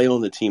even play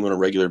on the team on a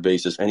regular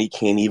basis, and he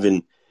can't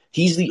even.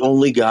 He's the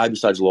only guy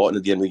besides Lawton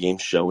at the end of the game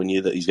showing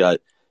you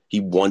that he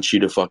wants you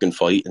to fucking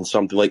fight and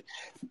something. Like,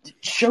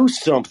 show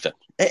something,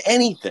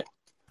 anything.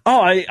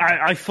 Oh,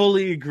 I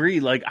fully agree.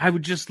 Like, I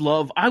would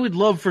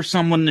love for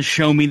someone to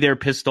show me they're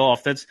pissed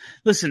off.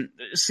 Listen,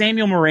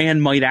 Samuel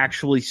Moran might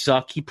actually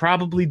suck. He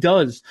probably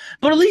does.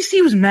 But at least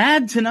he was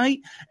mad tonight.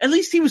 At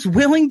least he was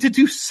willing to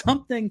do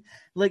something.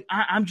 Like,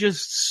 I'm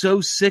just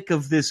so sick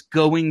of this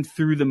going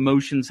through the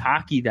motions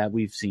hockey that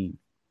we've seen.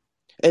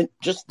 And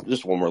just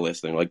one more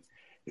last thing. Like,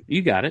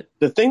 you got it.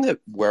 The thing that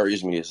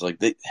worries me is, like,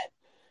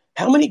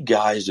 how many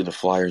guys do the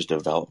Flyers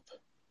develop?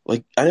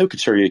 Like, I know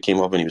Couturier came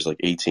up when he was like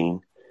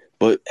 18,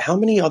 but how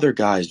many other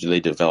guys do they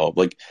develop?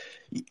 Like,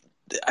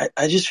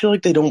 I just feel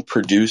like they don't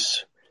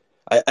produce.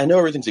 I know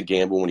everything's a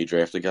gamble when you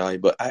draft a guy,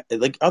 but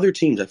like other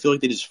teams, I feel like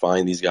they just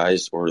find these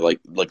guys or like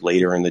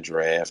later in the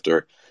draft,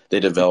 or they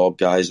develop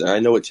guys. And I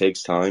know it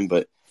takes time,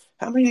 but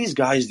how many of these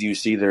guys do you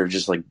see that are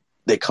just like,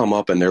 they come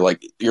up and they're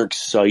like, you're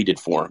excited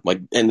for them,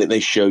 like, and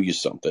they show you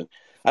something.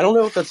 I don't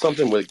know if that's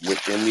something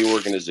within the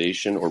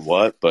organization or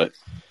what, but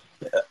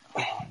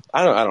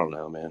I don't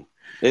know, man.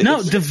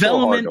 It's so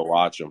hard to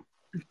watch them.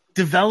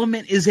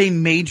 Development is a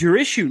major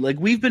issue. Like,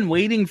 we've been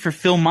waiting for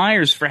Phil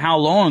Myers for how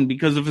long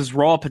because of his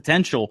raw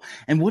potential.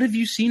 And what have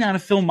you seen out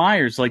of Phil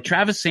Myers? Like,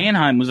 Travis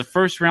Sanheim was a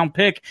first-round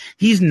pick.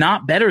 He's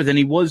not better than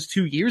he was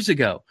 2 years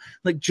ago.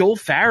 Like, Joel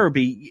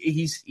Farabee,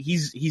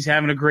 he's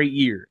having a great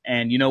year.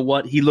 And you know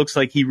what? He looks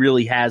like he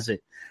really has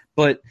it.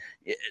 But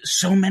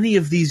so many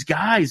of these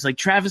guys, like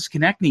Travis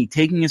Konechny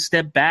taking a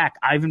step back,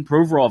 Ivan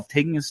Provorov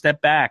taking a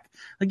step back.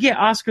 Like, yeah,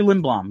 Oscar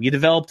Lindblom, you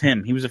developed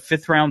him. He was a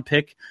fifth-round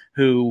pick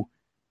who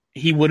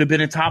he would have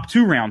been a top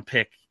 2-round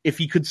pick if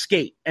he could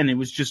skate, and it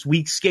was just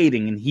weak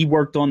skating, and he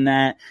worked on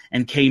that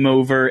and came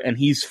over, and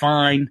he's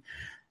fine.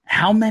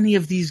 How many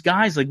of these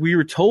guys, like, we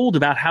were told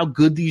about how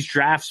good these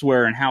drafts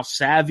were and how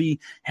savvy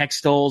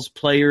Hextall's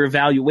player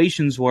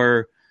evaluations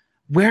were.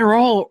 Where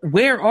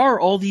are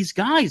all these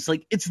guys?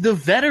 Like, it's the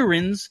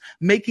veterans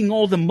making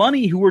all the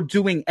money who are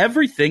doing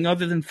everything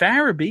other than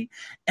Farabee,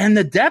 and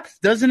the depth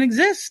doesn't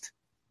exist.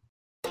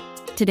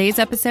 Today's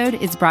episode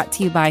is brought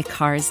to you by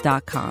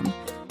Cars.com.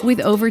 With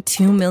over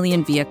 2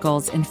 million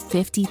vehicles and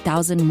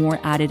 50,000 more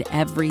added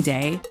every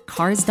day,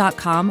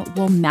 Cars.com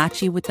will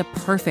match you with the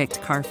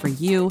perfect car for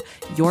you,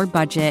 your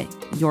budget,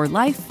 your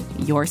life,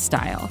 your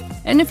style.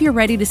 And if you're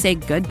ready to say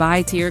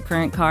goodbye to your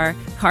current car,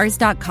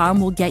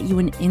 Cars.com will get you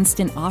an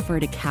instant offer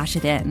to cash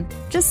it in.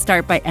 Just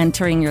start by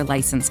entering your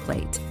license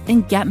plate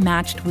and get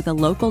matched with a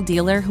local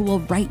dealer who will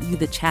write you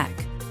the check.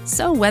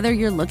 So whether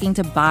you're looking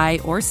to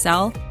buy or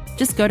sell,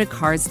 just go to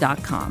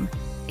Cars.com.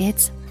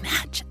 It's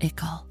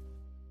magical.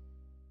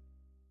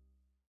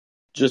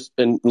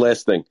 And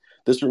last thing,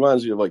 this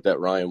reminds me of like that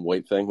Ryan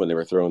White thing when they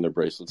were throwing their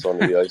bracelets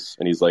onto the ice,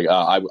 and he's like,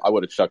 I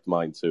would have chucked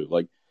mine too.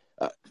 Like,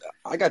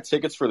 I got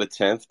tickets for the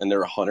 10th, and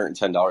they're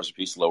 $110 a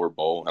piece lower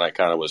bowl, and I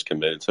kind of was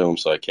committed to them,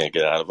 so I can't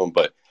get out of them.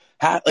 But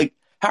how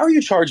are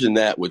you charging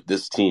that with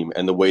this team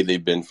and the way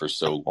they've been for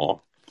so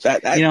long?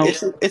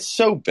 It's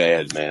so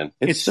bad, man.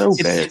 It's so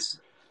bad.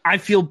 I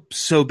feel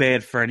so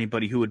bad for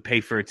anybody who would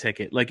pay for a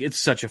ticket. Like, it's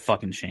such a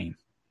fucking shame.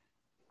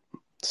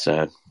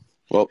 Sad.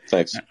 Well,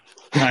 thanks.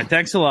 All right,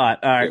 thanks a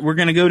lot. All right, we're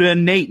going to go to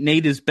Nate.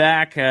 Nate is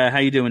back. How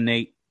you doing,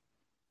 Nate?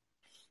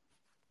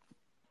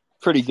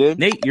 Pretty good.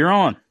 Nate, you're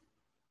on.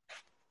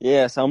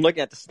 Yeah, so I'm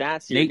looking at the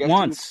stats here. Nate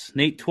once,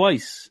 Nate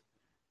twice.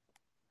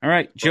 All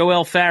right,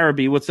 Joel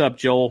Farabee. What's up,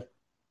 Joel?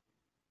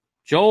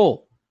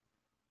 Joel,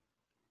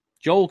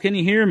 can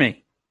you hear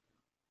me?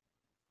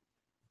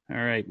 All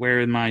right,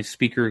 where are my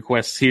speaker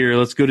requests here?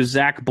 Let's go to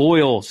Zach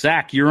Boyle.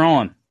 Zach, you're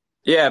on.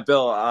 Yeah,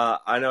 Bill,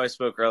 I know I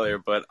spoke earlier,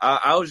 but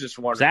I was just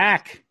wondering.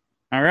 Zach.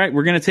 All right,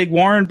 we're going to take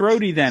Warren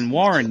Brody then.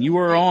 Warren, you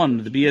are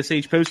on the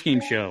BSH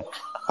postgame show.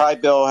 Hi,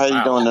 Bill. How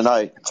you doing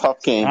tonight?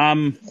 Tough game.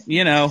 I'm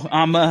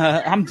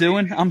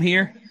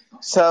here.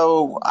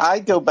 So I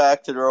go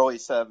back to the early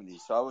 70s.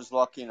 So I was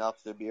lucky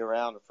enough to be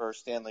around the first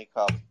Stanley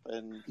Cup.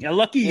 And yeah,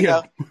 lucky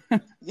you.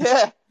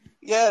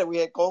 Yeah, we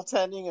had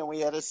goaltending and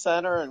we had a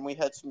center and we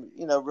had some,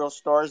 real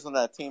stars on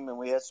that team and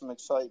we had some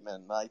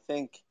excitement. And I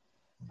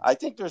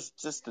think there's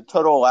just a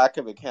total lack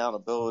of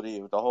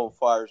accountability with the whole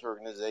Flyers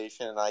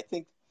organization. And I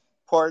think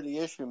part of the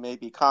issue may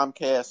be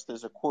Comcast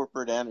is a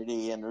corporate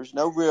entity and there's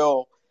no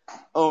real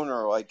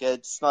owner like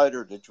Ed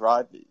Snyder to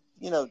drive it,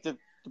 to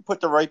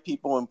put the right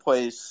people in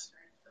place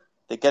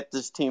to get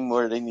this team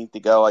where they need to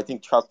go. I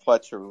think Chuck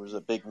Fletcher was a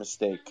big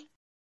mistake.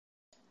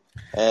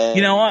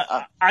 And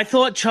I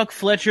thought Chuck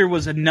Fletcher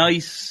was a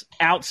nice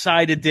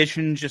outside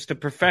addition, just a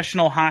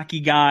professional hockey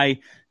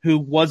guy who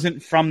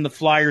wasn't from the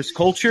Flyers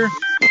culture.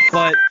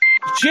 But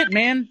shit,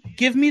 man,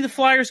 give me the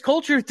Flyers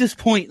culture at this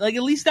point. Like,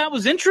 at least that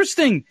was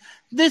interesting.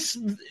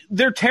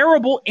 They're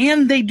terrible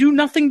and they do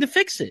nothing to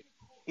fix it.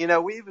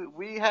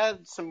 We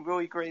had some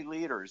really great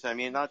leaders. I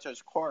mean, not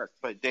just Clark,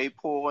 but Dave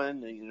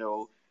Poulin,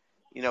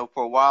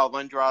 for a while,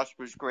 Lindros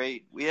was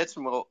great. We had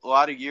a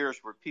lot of years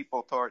where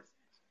people thought,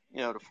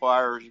 the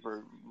Flyers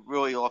were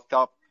really looked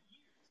up.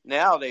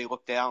 Now they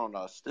look down on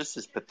us. This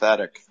is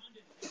pathetic.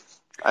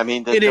 I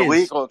mean, the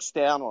league looks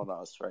down on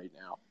us right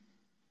now.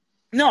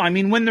 No, I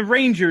mean, when the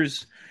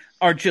Rangers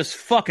are just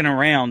fucking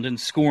around and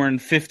scoring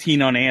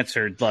 15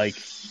 unanswered, like,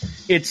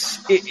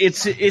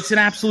 it's an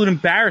absolute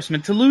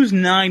embarrassment to lose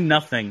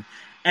 9-0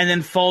 and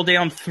then fall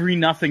down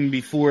 3-0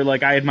 before,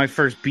 like, I had my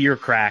first beer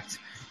cracked.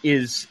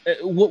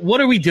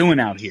 What are we doing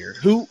out here?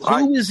 Who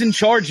is in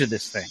charge of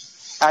this thing?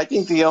 I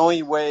think the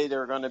only way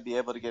they're going to be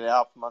able to get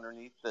out from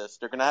underneath this,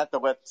 they're going to have to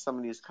let some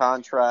of these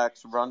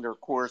contracts run their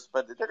course,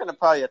 but they're going to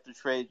probably have to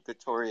trade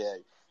Couturier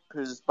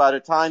because by the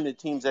time the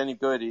team's any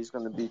good, he's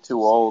going to be too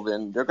old,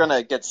 and they're going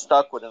to get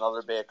stuck with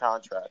another bad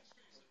contract.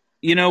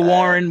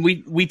 Warren,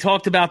 we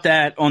talked about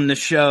that on the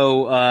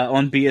show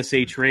on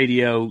BSH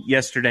Radio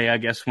yesterday, I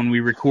guess, when we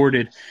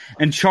recorded.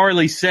 And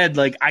Charlie said,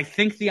 like, I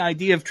think the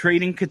idea of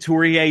trading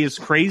Couturier is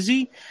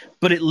crazy,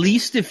 but at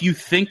least if you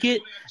think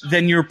it,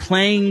 then you're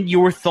playing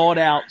your thought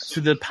out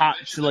to the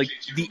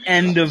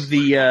end of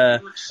the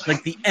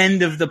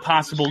end of the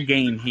possible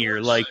game here.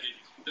 Like,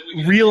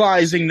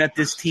 realizing that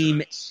this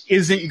team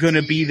isn't going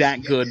to be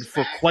that good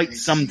for quite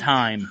some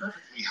time.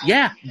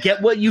 Yeah,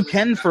 get what you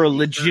can for a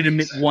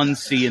legitimate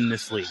 1C in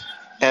this league.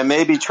 And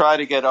maybe try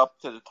to get up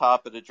to the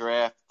top of the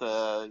draft,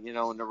 in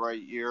the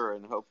right year,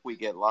 and hope we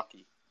get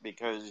lucky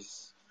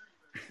because,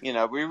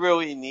 we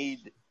really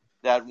need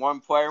that one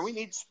player. We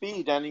need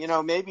speed,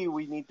 and maybe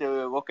we need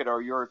to look at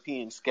our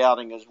European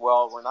scouting as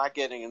well. We're not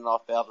getting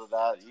enough out of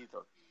that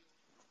either.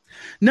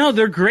 No,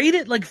 they're great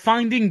at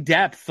finding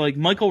depth. Like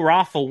Michael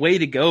Raffel, way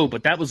to go,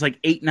 but that was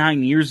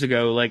 8-9 years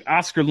ago. Like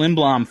Oscar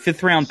Lindblom,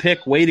 5th round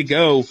pick, way to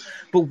go.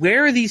 But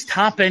where are these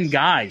top end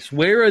guys?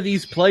 Where are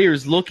these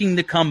players looking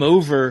to come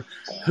over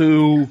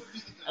who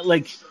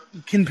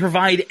can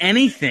provide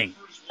anything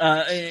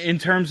in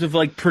terms of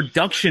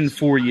production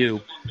for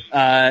you?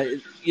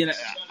 I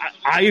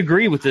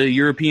agree with the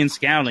European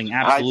scouting.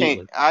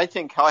 Absolutely. I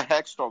think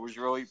Hextall was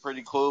really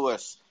pretty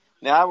clueless.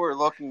 Now we're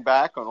looking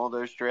back on all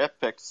those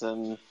draft picks,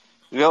 and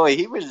really,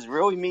 he was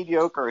really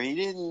mediocre. He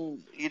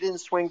didn't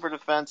swing for the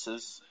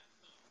fences.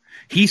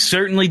 He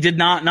certainly did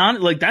not.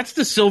 That's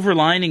the silver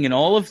lining in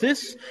all of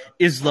this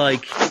is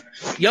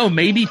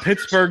maybe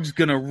Pittsburgh's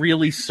gonna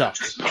really suck.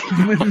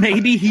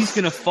 Maybe he's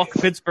gonna fuck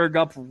Pittsburgh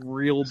up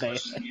real bad.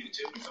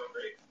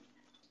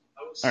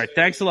 All right,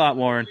 thanks a lot,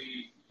 Warren.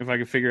 If I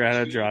can figure out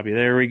how to drop you,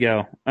 there we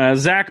go.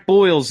 Zach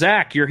Boyle,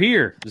 Zach, you're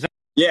here. Zach.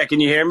 Yeah,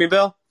 can you hear me,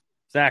 Bill?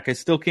 Zach, I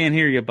still can't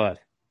hear you, bud.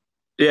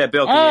 Yeah,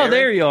 Bill. Can you hear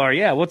there me? you are.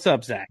 Yeah, what's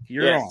up, Zach?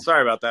 You're on.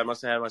 Sorry about that. I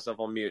must have had myself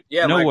on mute.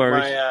 Yeah, no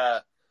worries.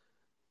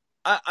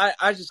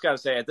 I just gotta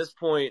say, at this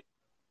point,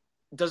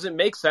 does it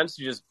make sense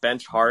to just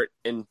bench Hart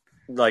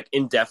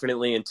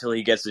indefinitely until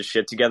he gets his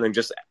shit together and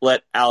just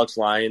let Alex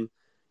Lyon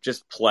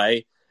just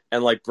play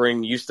and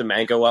bring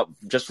Ustimenko up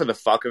just for the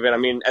fuck of it? I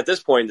mean, at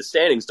this point, the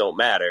standings don't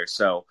matter,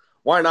 so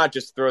why not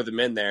just throw them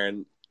in there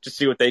and just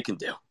see what they can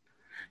do?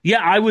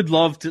 Yeah, I would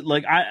love to.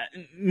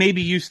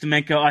 Maybe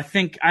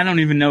Ustimenko. I don't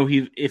even know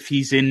if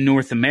he's in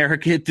North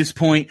America at this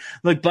point.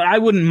 But I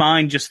wouldn't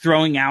mind just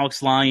throwing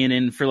Alex Lyon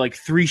in for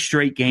 3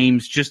 straight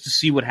games just to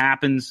see what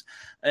happens.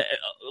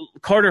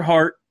 Carter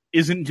Hart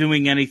isn't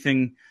doing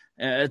anything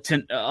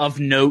of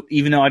note,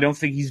 even though I don't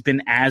think he's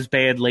been as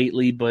bad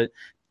lately. But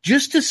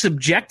just to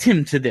subject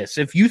him to this,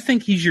 if you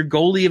think he's your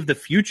goalie of the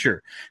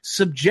future,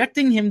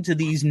 subjecting him to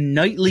these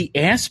nightly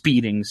ass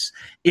beatings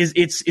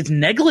it's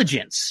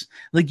negligence.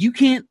 You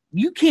can't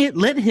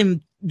let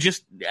him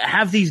just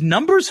have these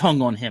numbers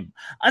hung on him.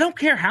 I don't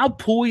care how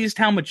poised,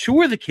 how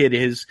mature the kid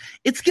is,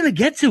 it's gonna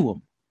get to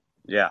him.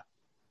 Yeah,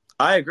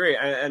 I agree.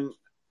 And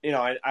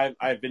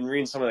I've been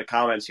reading some of the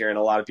comments here, and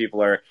a lot of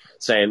people are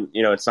saying,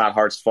 it's not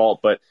Hart's fault,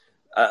 but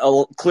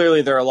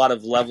clearly there are a lot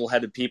of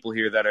level-headed people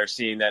here that are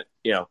seeing that,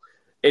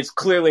 it's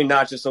clearly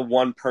not just a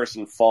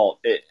one-person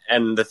fault.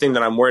 And the thing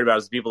that I'm worried about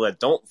is the people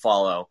that don't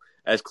follow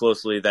as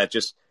closely, that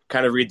just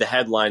kind of read the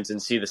headlines and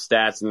see the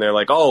stats, and they're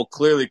like, oh,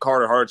 clearly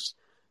Carter Hart's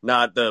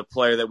not the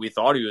player that we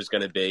thought he was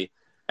going to be.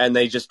 And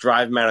they just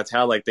drive him out of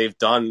town like they've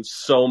done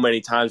so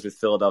many times with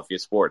Philadelphia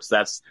sports.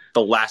 That's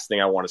the last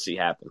thing I want to see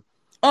happen.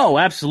 Oh,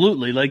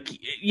 absolutely.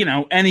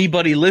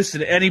 Anybody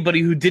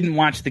who didn't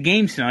watch the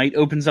game tonight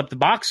opens up the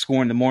box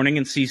score in the morning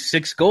and sees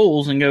 6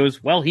 goals and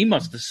goes, well, he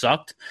must have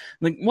sucked.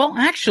 Well,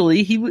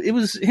 actually,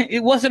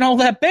 it wasn't all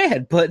that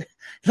bad, but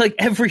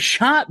every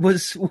shot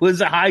was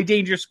a high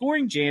danger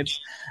scoring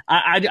chance.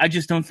 I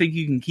just don't think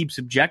you can keep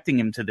subjecting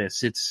him to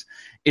this. It's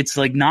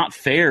not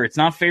fair. It's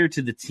not fair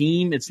to the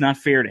team. It's not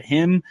fair to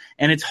him.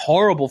 And it's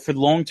horrible for the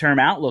long-term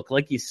outlook.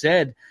 Like you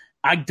said,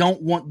 I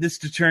don't want this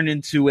to turn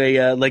into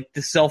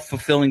the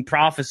self-fulfilling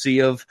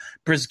prophecy of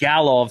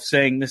Brizgalov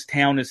saying this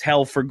town is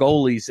hell for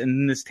goalies,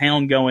 and this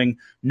town going,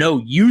 no,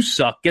 you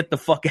suck, get the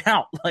fuck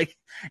out.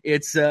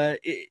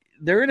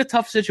 They're in a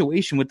tough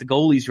situation with the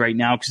goalies right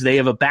now because they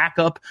have a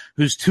backup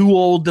who's too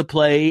old to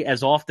play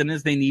as often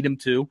as they need him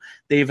to.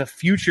 They have a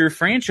future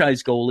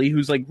franchise goalie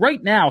who's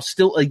right now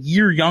still a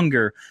year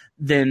younger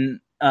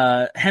than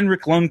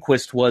Henrik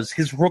Lundqvist was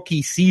his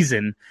rookie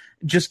season,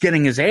 just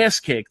getting his ass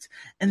kicked.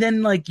 And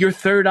then your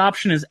third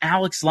option is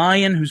Alex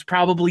Lyon, who's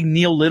probably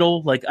Neil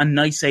Little, a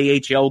nice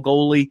AHL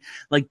goalie.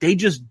 They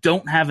just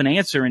don't have an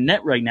answer in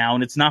net right now,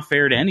 and it's not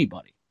fair to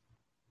anybody.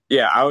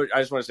 Yeah, I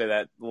just want to say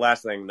that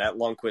last thing, that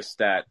Lundqvist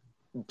stat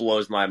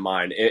blows my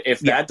mind.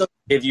 If that doesn't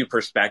give you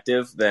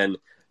perspective, then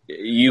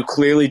you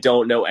clearly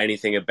don't know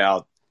anything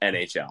about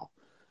NHL.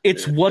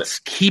 It's what's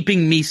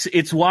keeping me.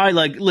 It's why,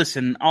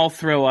 listen, I'll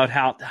throw out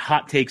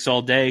hot takes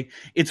all day.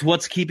 It's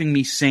what's keeping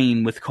me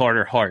sane with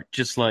Carter Hart.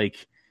 Just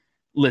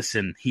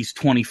listen, he's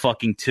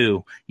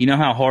 22. You know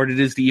how hard it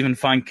is to even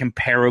find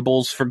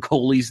comparables for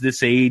goalies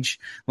this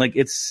age?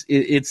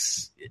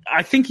 It's.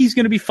 I think he's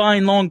going to be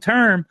fine long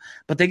term,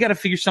 but they got to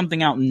figure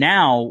something out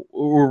now,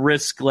 or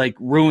risk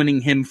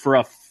ruining him for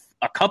a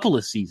couple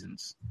of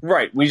seasons.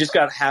 Right. We just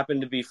happen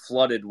to be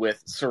flooded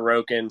with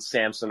Sorokin,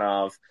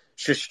 Samsonov,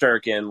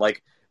 Shesterkin.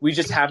 We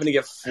just happen to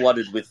get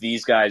flooded with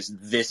these guys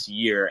this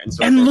year. And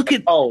so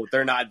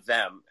they're not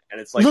them.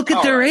 And it's look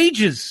at their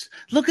ages.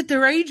 Look at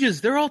their ages.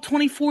 They're all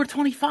 24,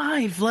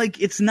 25.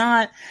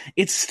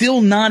 It's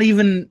still not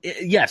even,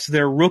 yes,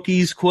 they're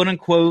rookies, quote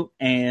unquote,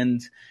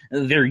 and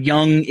they're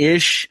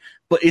young-ish,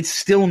 but it's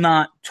still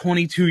not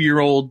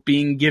 22-year-old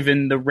being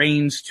given the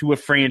reins to a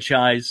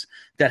franchise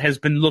that has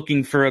been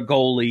looking for a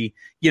goalie,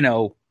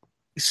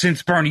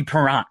 since Bernie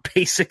Parent,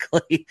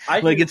 basically.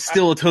 It's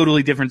still a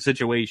totally different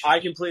situation. I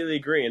completely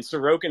agree. And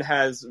Sorokin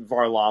has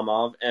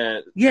Varlamov,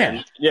 and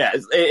yeah,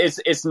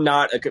 it's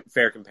not a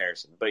fair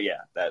comparison. But yeah,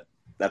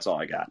 that's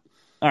all I got.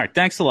 All right,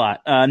 thanks a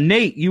lot,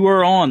 Nate. You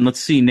are on. Let's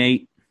see,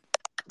 Nate.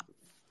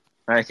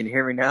 All right, can you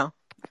hear me now?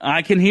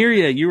 I can hear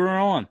you. You are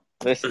on.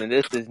 Listen,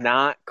 this is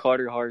not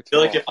Carter Hart's I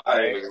feel like fault. if I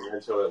were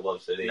into it,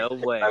 Love City, no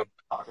way. I'm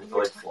talking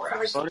for like 4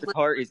 hours. Carter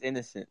Hart is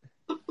innocent.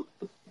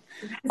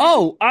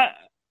 Oh,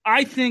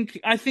 I think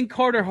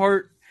Carter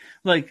Hart,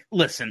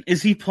 listen,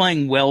 is he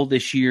playing well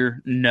this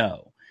year?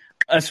 No.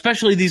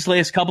 Especially these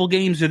last couple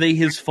games, are they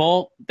his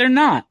fault? They're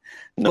not.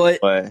 No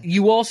but way.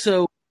 You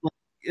also,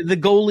 the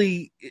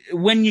goalie,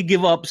 when you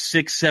give up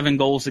 6-7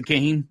 goals a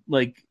game,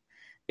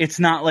 it's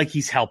not like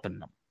he's helping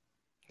them.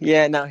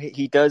 Yeah, now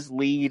he does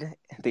lead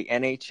the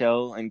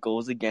NHL in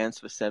goals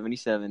against with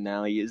 77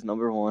 now. He is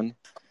number 1.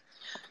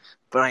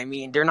 But, I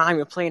mean, they're not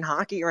even playing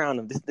hockey around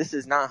him. This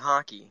is not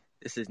hockey.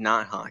 This is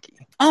not hockey.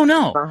 Oh,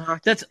 no.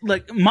 That's,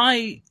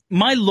 my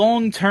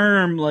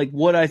long-term,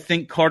 what I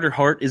think Carter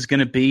Hart is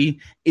going to be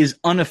is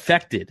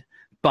unaffected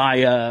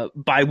by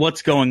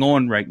what's going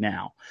on right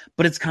now.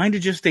 But it's kind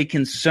of just a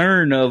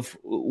concern of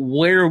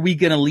where are we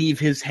going to leave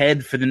his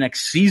head for the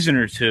next season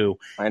or two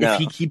if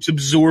he keeps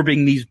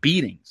absorbing these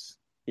beatings.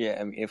 Yeah,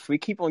 I mean, if we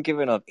keep on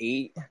giving up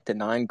 8 to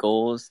 9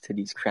 goals to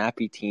these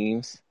crappy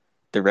teams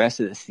the rest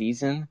of the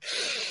season,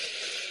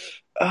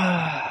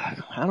 I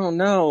don't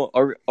know.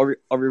 Or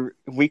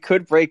we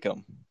could break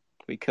them.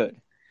 We could.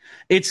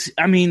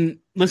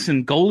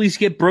 Listen, goalies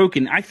get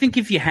broken. I think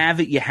if you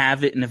have it, you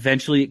have it, and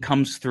eventually it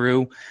comes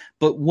through.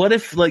 But what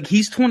if,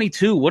 he's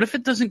 22? What if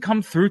it doesn't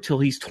come through till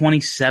he's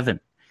 27?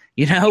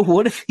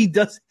 What if he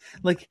does,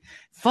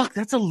 fuck,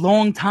 that's a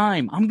long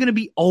time. I'm going to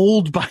be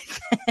old by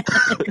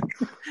then.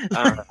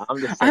 I'm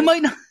just saying. I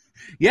might not.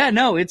 Yeah,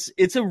 no,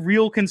 it's a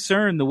real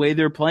concern. The way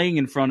they're playing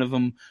in front of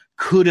him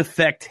could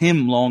affect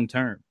him long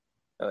term.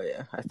 Oh,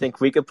 yeah. I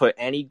think we could put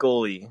any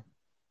goalie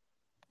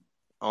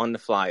on the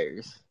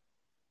Flyers,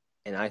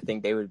 and I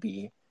think they would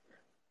be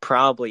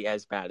probably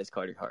as bad as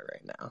Carter Hart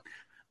right now.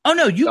 Oh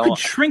no, you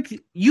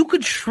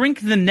could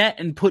shrink the net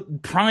and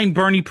put prime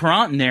Bernie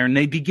Parent in there, and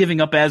they'd be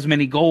giving up as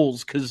many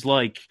goals because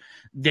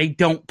they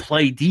don't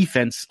play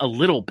defense a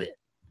little bit.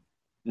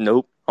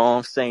 Nope. All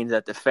I'm saying is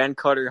that defend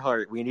Carter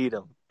Hart, we need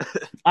him.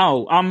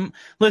 I'm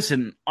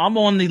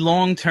on the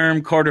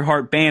long-term Carter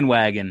Hart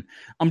bandwagon.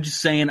 I'm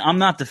just saying I'm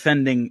not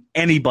defending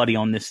anybody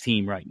on this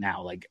team right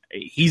now.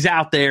 He's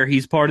out there,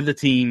 he's part of the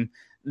team.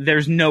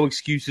 There's no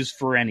excuses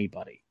for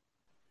anybody.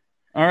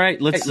 All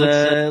right, let's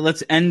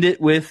end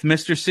it with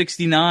Mr.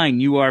 69.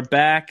 You are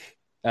back.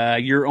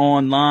 You're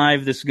on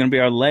live. This is going to be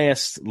our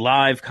last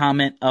live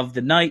comment of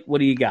the night. What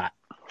do you got?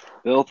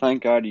 Bill,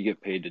 thank God you get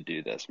paid to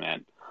do this,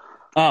 man.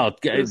 Oh,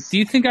 do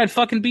you think I'd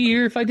fucking be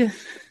here if I did?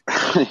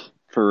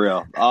 For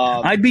real.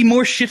 I'd be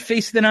more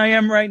shit-faced than I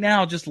am right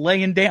now, just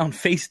laying down,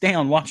 face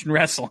down, watching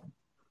wrestling.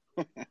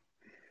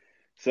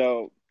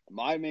 So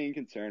my main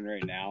concern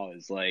right now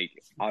is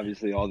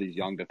obviously all these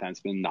young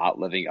defensemen not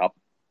living up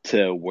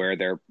to where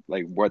they're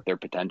what their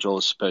potential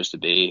is supposed to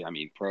be. I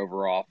mean,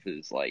 Provorov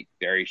is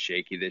very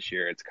shaky this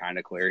year. It's kind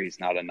of clear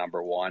he's not a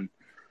number 1.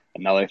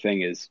 Another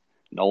thing is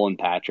Nolan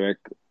Patrick.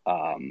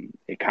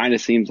 It kind of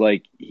seems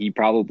like he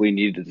probably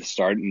needed to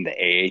start in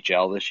the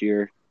AHL this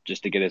year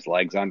just to get his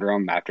legs under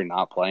him after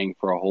not playing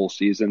for a whole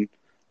season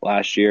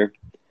last year.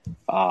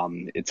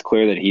 It's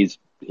clear that he's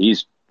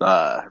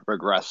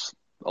regressed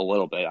a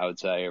little bit, I would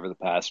say, over the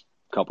past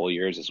couple of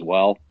years as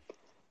well.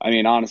 I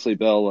mean, honestly,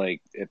 Bill,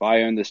 if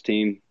I owned this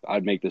team,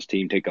 I'd make this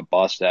team take a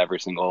bus to every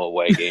single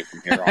away game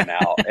from here on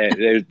out.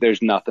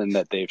 There's nothing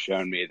that they've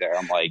shown me there.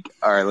 I'm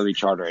all right, let me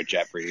charter a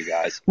jet for you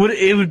guys.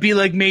 It would be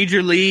like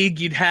Major League.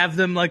 You'd have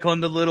them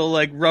on the little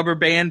rubber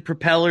band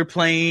propeller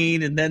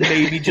plane, and then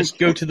maybe just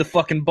go to the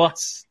fucking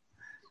bus.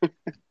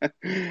 Yeah,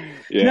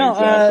 no,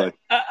 exactly.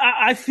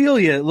 I feel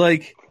you.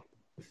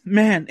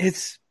 Man,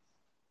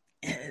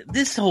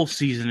 this whole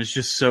season is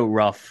just so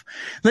rough.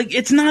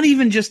 It's not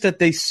even just that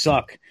they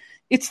suck.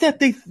 It's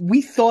that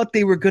we thought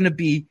they were going to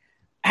be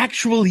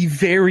actually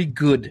very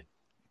good.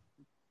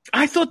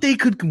 I thought they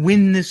could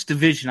win this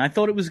division. I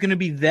thought it was going to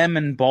be them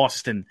and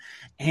Boston.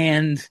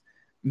 And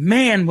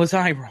man, was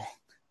I wrong.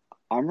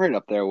 I'm right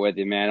up there with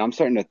you, man. I'm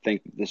starting to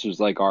think this was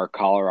our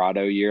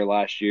Colorado year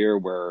last year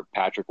where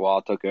Patrick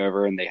Waugh took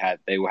over and they had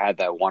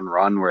that one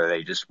run where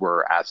they just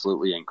were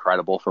absolutely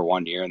incredible for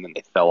 1 year and then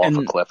they fell off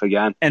a cliff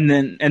again. And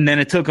then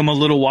it took them a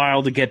little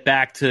while to get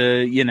back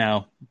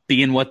to,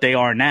 being what they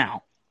are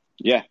now.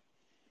 Yeah.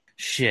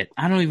 Shit,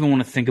 I don't even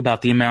want to think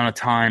about the amount of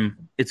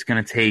time it's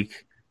going to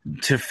take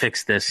to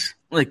fix this.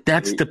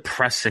 That's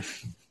depressing.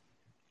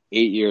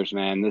 8 years,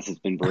 man. This has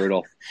been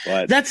brutal.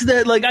 But that's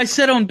I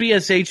said on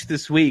BSH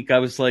this week, I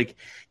was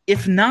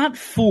if not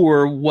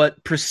for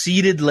what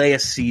preceded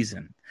last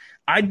season,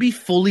 I'd be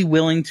fully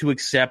willing to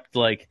accept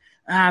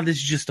this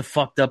is just a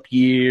fucked up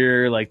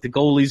year. Like the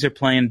goalies are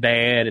playing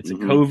bad. It's a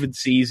COVID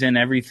season.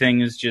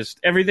 Everything's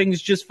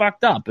just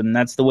fucked up, and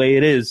that's the way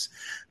it is.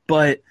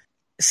 But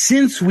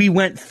since we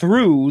went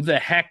through the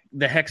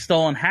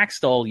Hextall and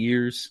Hackstall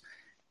years,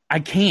 I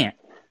can't,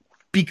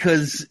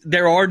 because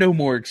there are no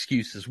more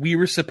excuses. We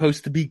were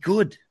supposed to be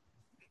good.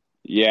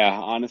 Yeah,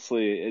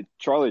 honestly,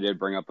 Charlie did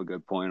bring up a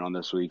good point on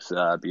this week's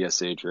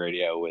BSH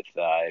radio with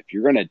if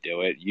you're going to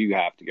do it, you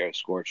have to go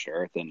scorched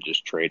earth and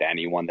just trade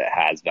anyone that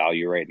has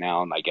value right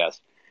now. And I guess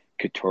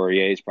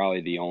Couturier is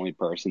probably the only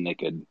person that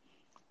could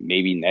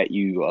maybe net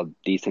you a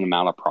decent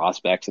amount of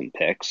prospects and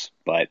picks.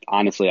 But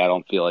honestly, I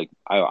don't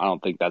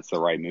think that's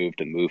the right move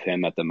to move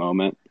him at the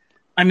moment.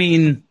 I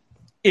mean,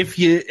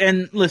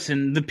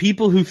 listen, the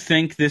people who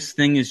think this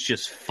thing is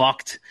just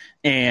fucked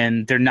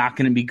and they're not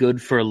going to be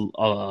good for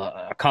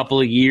a couple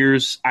of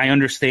years, I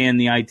understand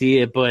the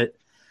idea. But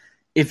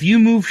if you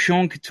move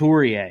Sean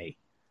Couturier,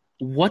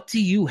 what do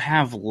you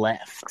have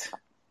left?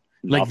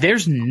 Like,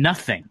 there's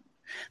nothing.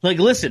 Like,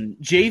 listen,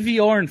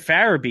 JVR and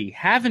Farabee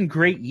having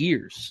great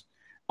years.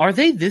 Are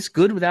they this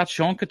good without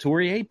Sean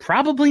Couturier?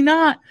 Probably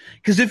not.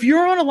 Because if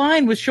you're on a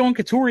line with Sean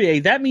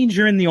Couturier, that means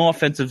you're in the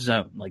offensive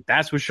zone. Like,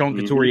 that's what Sean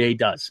Couturier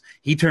does.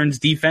 He turns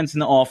defense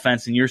into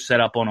offense, and you're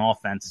set up on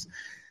offense.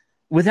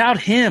 Without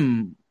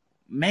him,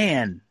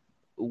 man,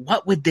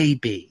 what would they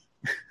be?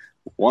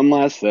 One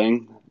last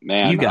thing.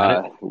 Man, you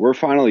got it. We're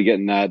finally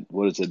getting that,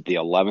 the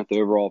 11th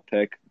overall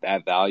pick,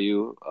 that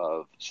value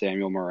of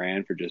Samuel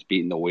Morin for just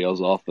beating the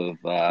wheels off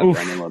of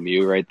Brendan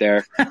Lemieux right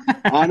there.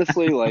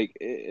 Honestly, like,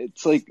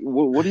 it's like,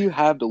 what do you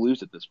have to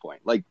lose at this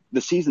point? Like, the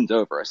season's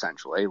over,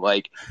 essentially.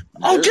 Like,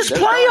 just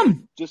play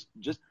him. Just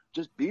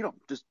beat them.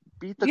 Just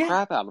beat the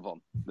crap out of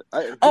them.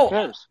 Who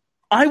cares?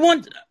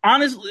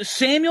 Honestly,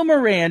 Samuel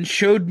Morin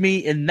showed me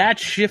in that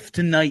shift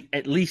tonight,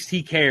 at least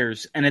he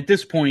cares. And at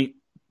this point,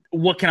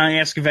 what can I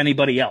ask of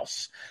anybody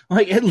else?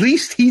 Like, at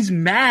least he's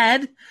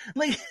mad.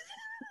 Like,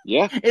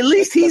 yeah, at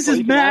least he's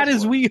as mad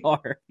as we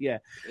are. Yeah,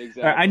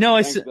 exactly. All right, I know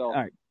I Thanks, said. Bill. All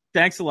right,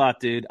 thanks a lot,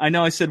 dude. I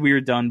know I said we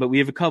were done, but we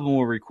have a couple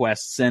more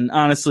requests. And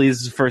honestly, this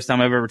is the first time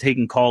I've ever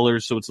taken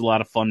callers, so it's a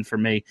lot of fun for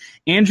me.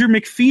 Andrew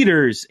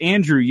McFeeters,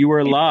 Andrew, you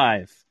are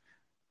live.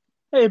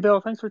 Hey,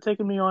 Bill. Thanks for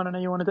taking me on. I know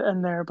you wanted to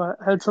end there, but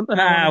I had something.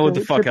 What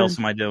the fuck else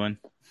am I doing?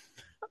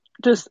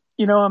 Just,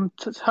 I'm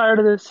tired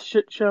of this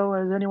shit show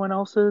as anyone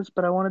else is,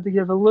 but I wanted to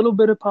give a little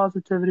bit of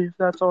positivity, if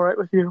that's all right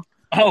with you.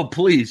 Oh,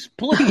 please.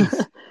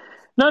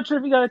 Not sure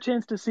if you got a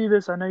chance to see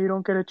this. I know you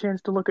don't get a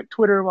chance to look at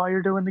Twitter while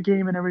you're doing the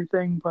game and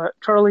everything, but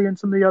Charlie and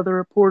some of the other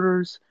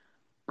reporters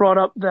brought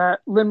up that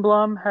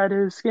Lindblom had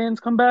his scans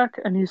come back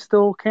and he's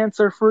still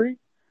cancer-free.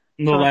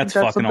 No, so that's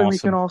fucking fucking something awesome. We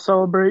can all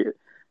celebrate.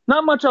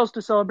 Not much else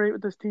to celebrate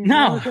with this team.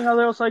 No. The only thing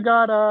else I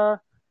got,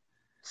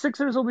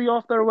 Sixers will be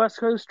off their West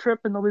Coast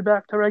trip and they'll be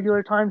back to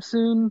regular time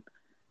soon.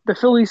 The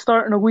Phillies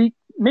start in a week.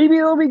 Maybe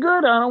they'll be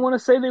good. I don't want to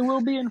say they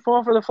will be and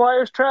fall for the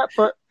Flyers trap,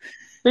 but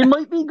they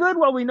might be good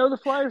while we know the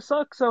Flyers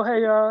suck. So,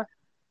 hey,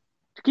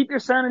 to keep your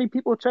sanity,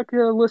 people, check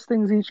the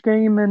listings each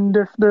game. And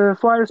if the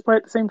Flyers play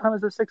at the same time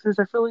as the Sixers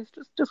or Phillies,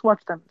 just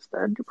watch them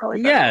instead. You're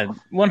probably better off.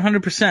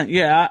 100%.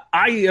 Yeah,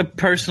 I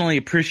personally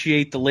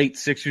appreciate the late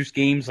Sixers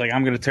games. Like,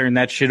 I'm going to turn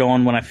that shit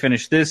on when I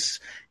finish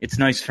this. It's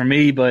nice for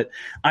me, but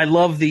I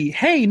love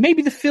hey,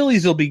 maybe the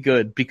Phillies will be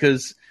good,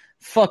 because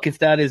fuck if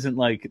that isn't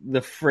like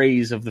the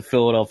phrase of the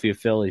Philadelphia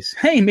Phillies.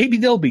 Hey, maybe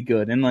they'll be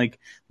good. And like,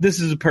 this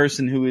is a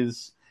person who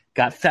is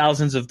got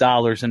thousands of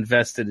dollars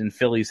invested in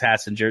Phillies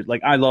hats and jerseys.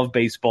 Like, I love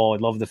baseball. I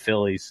love the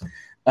Phillies.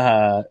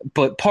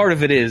 But part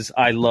of it is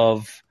I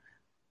love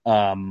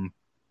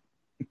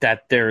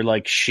that they're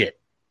like shit.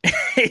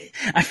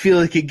 I feel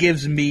like it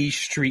gives me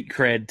street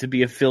cred to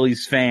be a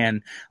Phillies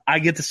fan. I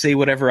get to say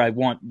whatever I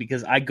want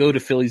because I go to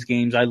Phillies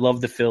games. I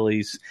love the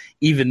Phillies,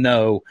 even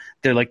though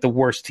they're like the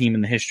worst team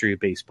in the history of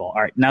baseball.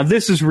 All right, now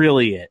this is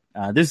really it.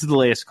 This is the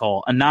last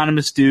call.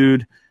 Anonymous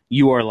dude,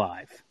 you are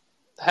live.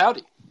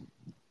 Howdy.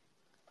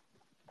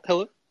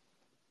 Hello?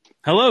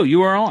 Hello,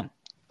 you are on.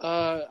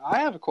 I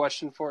have a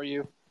question for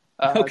you.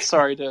 Okay.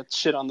 Sorry to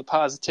shit on the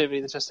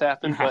positivity that just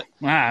happened, but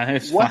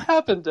it's what fine.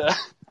 happened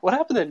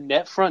to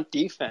net front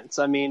defense?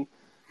 I mean,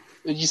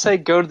 you say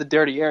go to the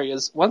dirty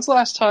areas. When's the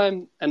last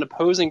time an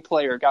opposing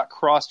player got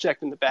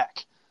cross-checked in the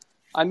back?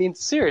 I mean,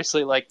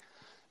 seriously, like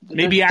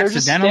maybe they're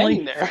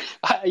accidentally. just standing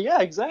there.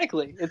 Yeah,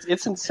 exactly.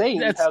 It's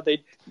insane how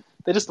they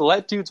just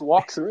let dudes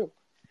walk through.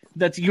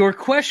 That's your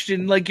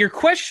question. Like, your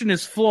question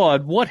is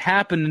flawed. What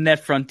happened in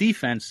net front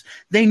defense?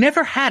 They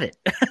never had it.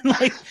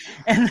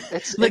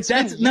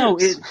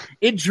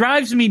 It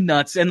drives me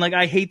nuts. And like,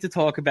 I hate to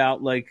talk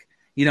about like,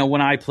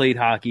 when I played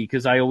hockey,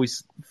 because I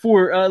always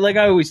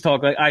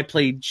talk like I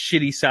played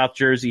shitty South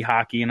Jersey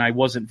hockey and I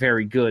wasn't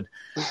very good.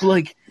 But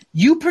like,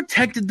 you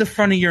protected the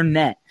front of your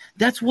net.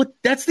 That's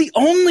the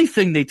only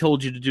thing they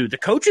told you to do. The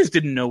coaches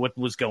didn't know what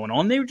was going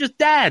on. They were just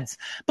dads.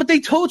 But they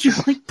told you,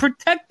 like,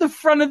 protect the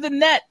front of the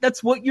net.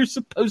 That's what you're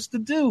supposed to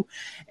do.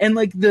 And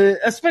like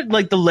especially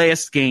like the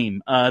last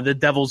game, the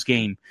Devils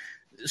game,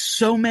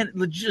 so many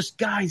just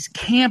guys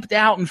camped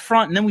out in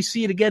front, and then we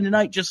see it again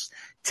tonight, just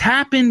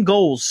tap-in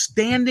goals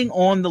standing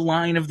on the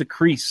line of the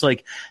crease.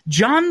 Like,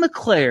 John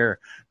LeClair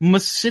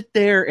must sit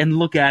there and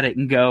look at it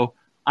and go,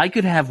 I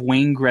could have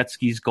Wayne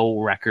Gretzky's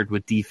goal record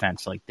with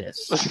defense like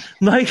this.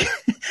 Like,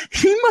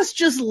 he must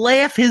just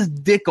laugh his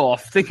dick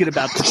off thinking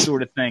about this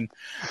sort of thing.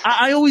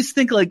 I always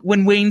think, like,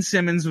 when Wayne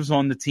Simmons was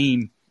on the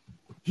team,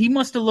 he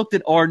must have looked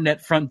at our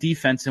net front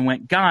defense and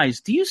went,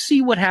 guys, do you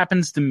see what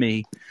happens to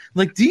me?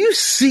 Like, do you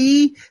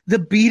see the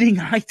beating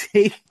I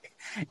take?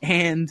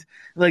 And,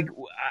 like,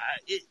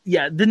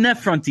 the net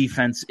front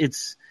defense,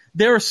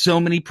 there are so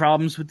many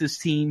problems with this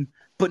team,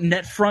 but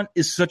net front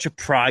is such a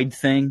pride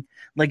thing.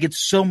 Like, it's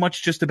so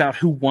much just about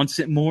who wants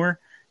it more,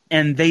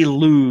 and they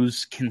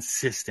lose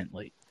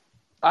consistently.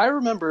 I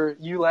remember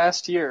you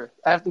last year,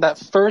 after that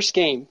first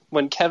game,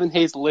 when Kevin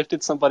Hayes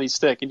lifted somebody's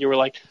stick, and you were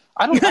like,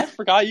 I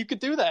forgot you could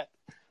do that.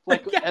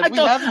 Like, yeah, I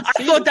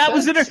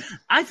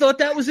thought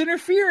that was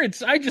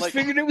interference. I just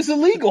figured it was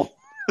illegal.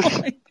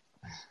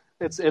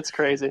 It's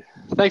crazy.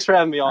 Thanks for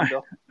having me on,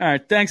 Bill. All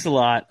right, thanks a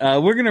lot.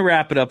 We're going to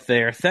wrap it up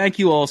there. Thank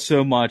you all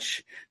so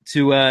much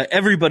to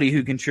everybody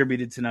who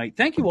contributed tonight.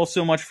 Thank you all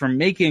so much for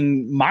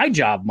making my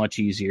job much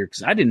easier,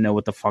 because I didn't know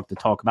what the fuck to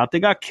talk about. They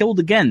got killed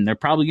again. They're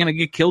probably going to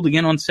get killed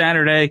again on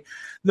Saturday.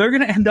 They're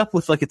going to end up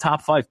with like a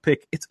top 5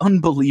 pick. It's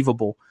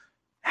unbelievable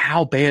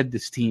how bad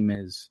this team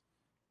is.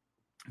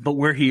 But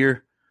we're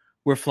here.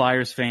 We're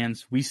Flyers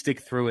fans. We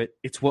stick through it.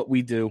 It's what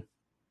we do.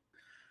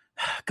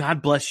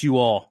 God bless you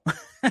all.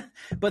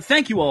 But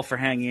thank you all for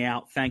hanging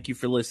out. Thank you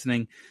for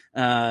listening.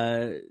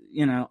 I'm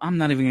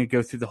not even going to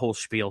go through the whole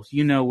spiel.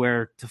 You know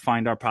where to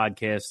find our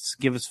podcasts.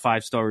 Give us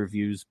 5-star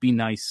reviews. Be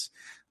nice.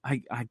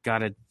 I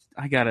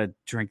gotta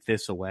drink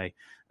this away.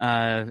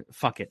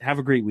 Fuck it. Have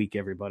a great week,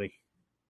 everybody.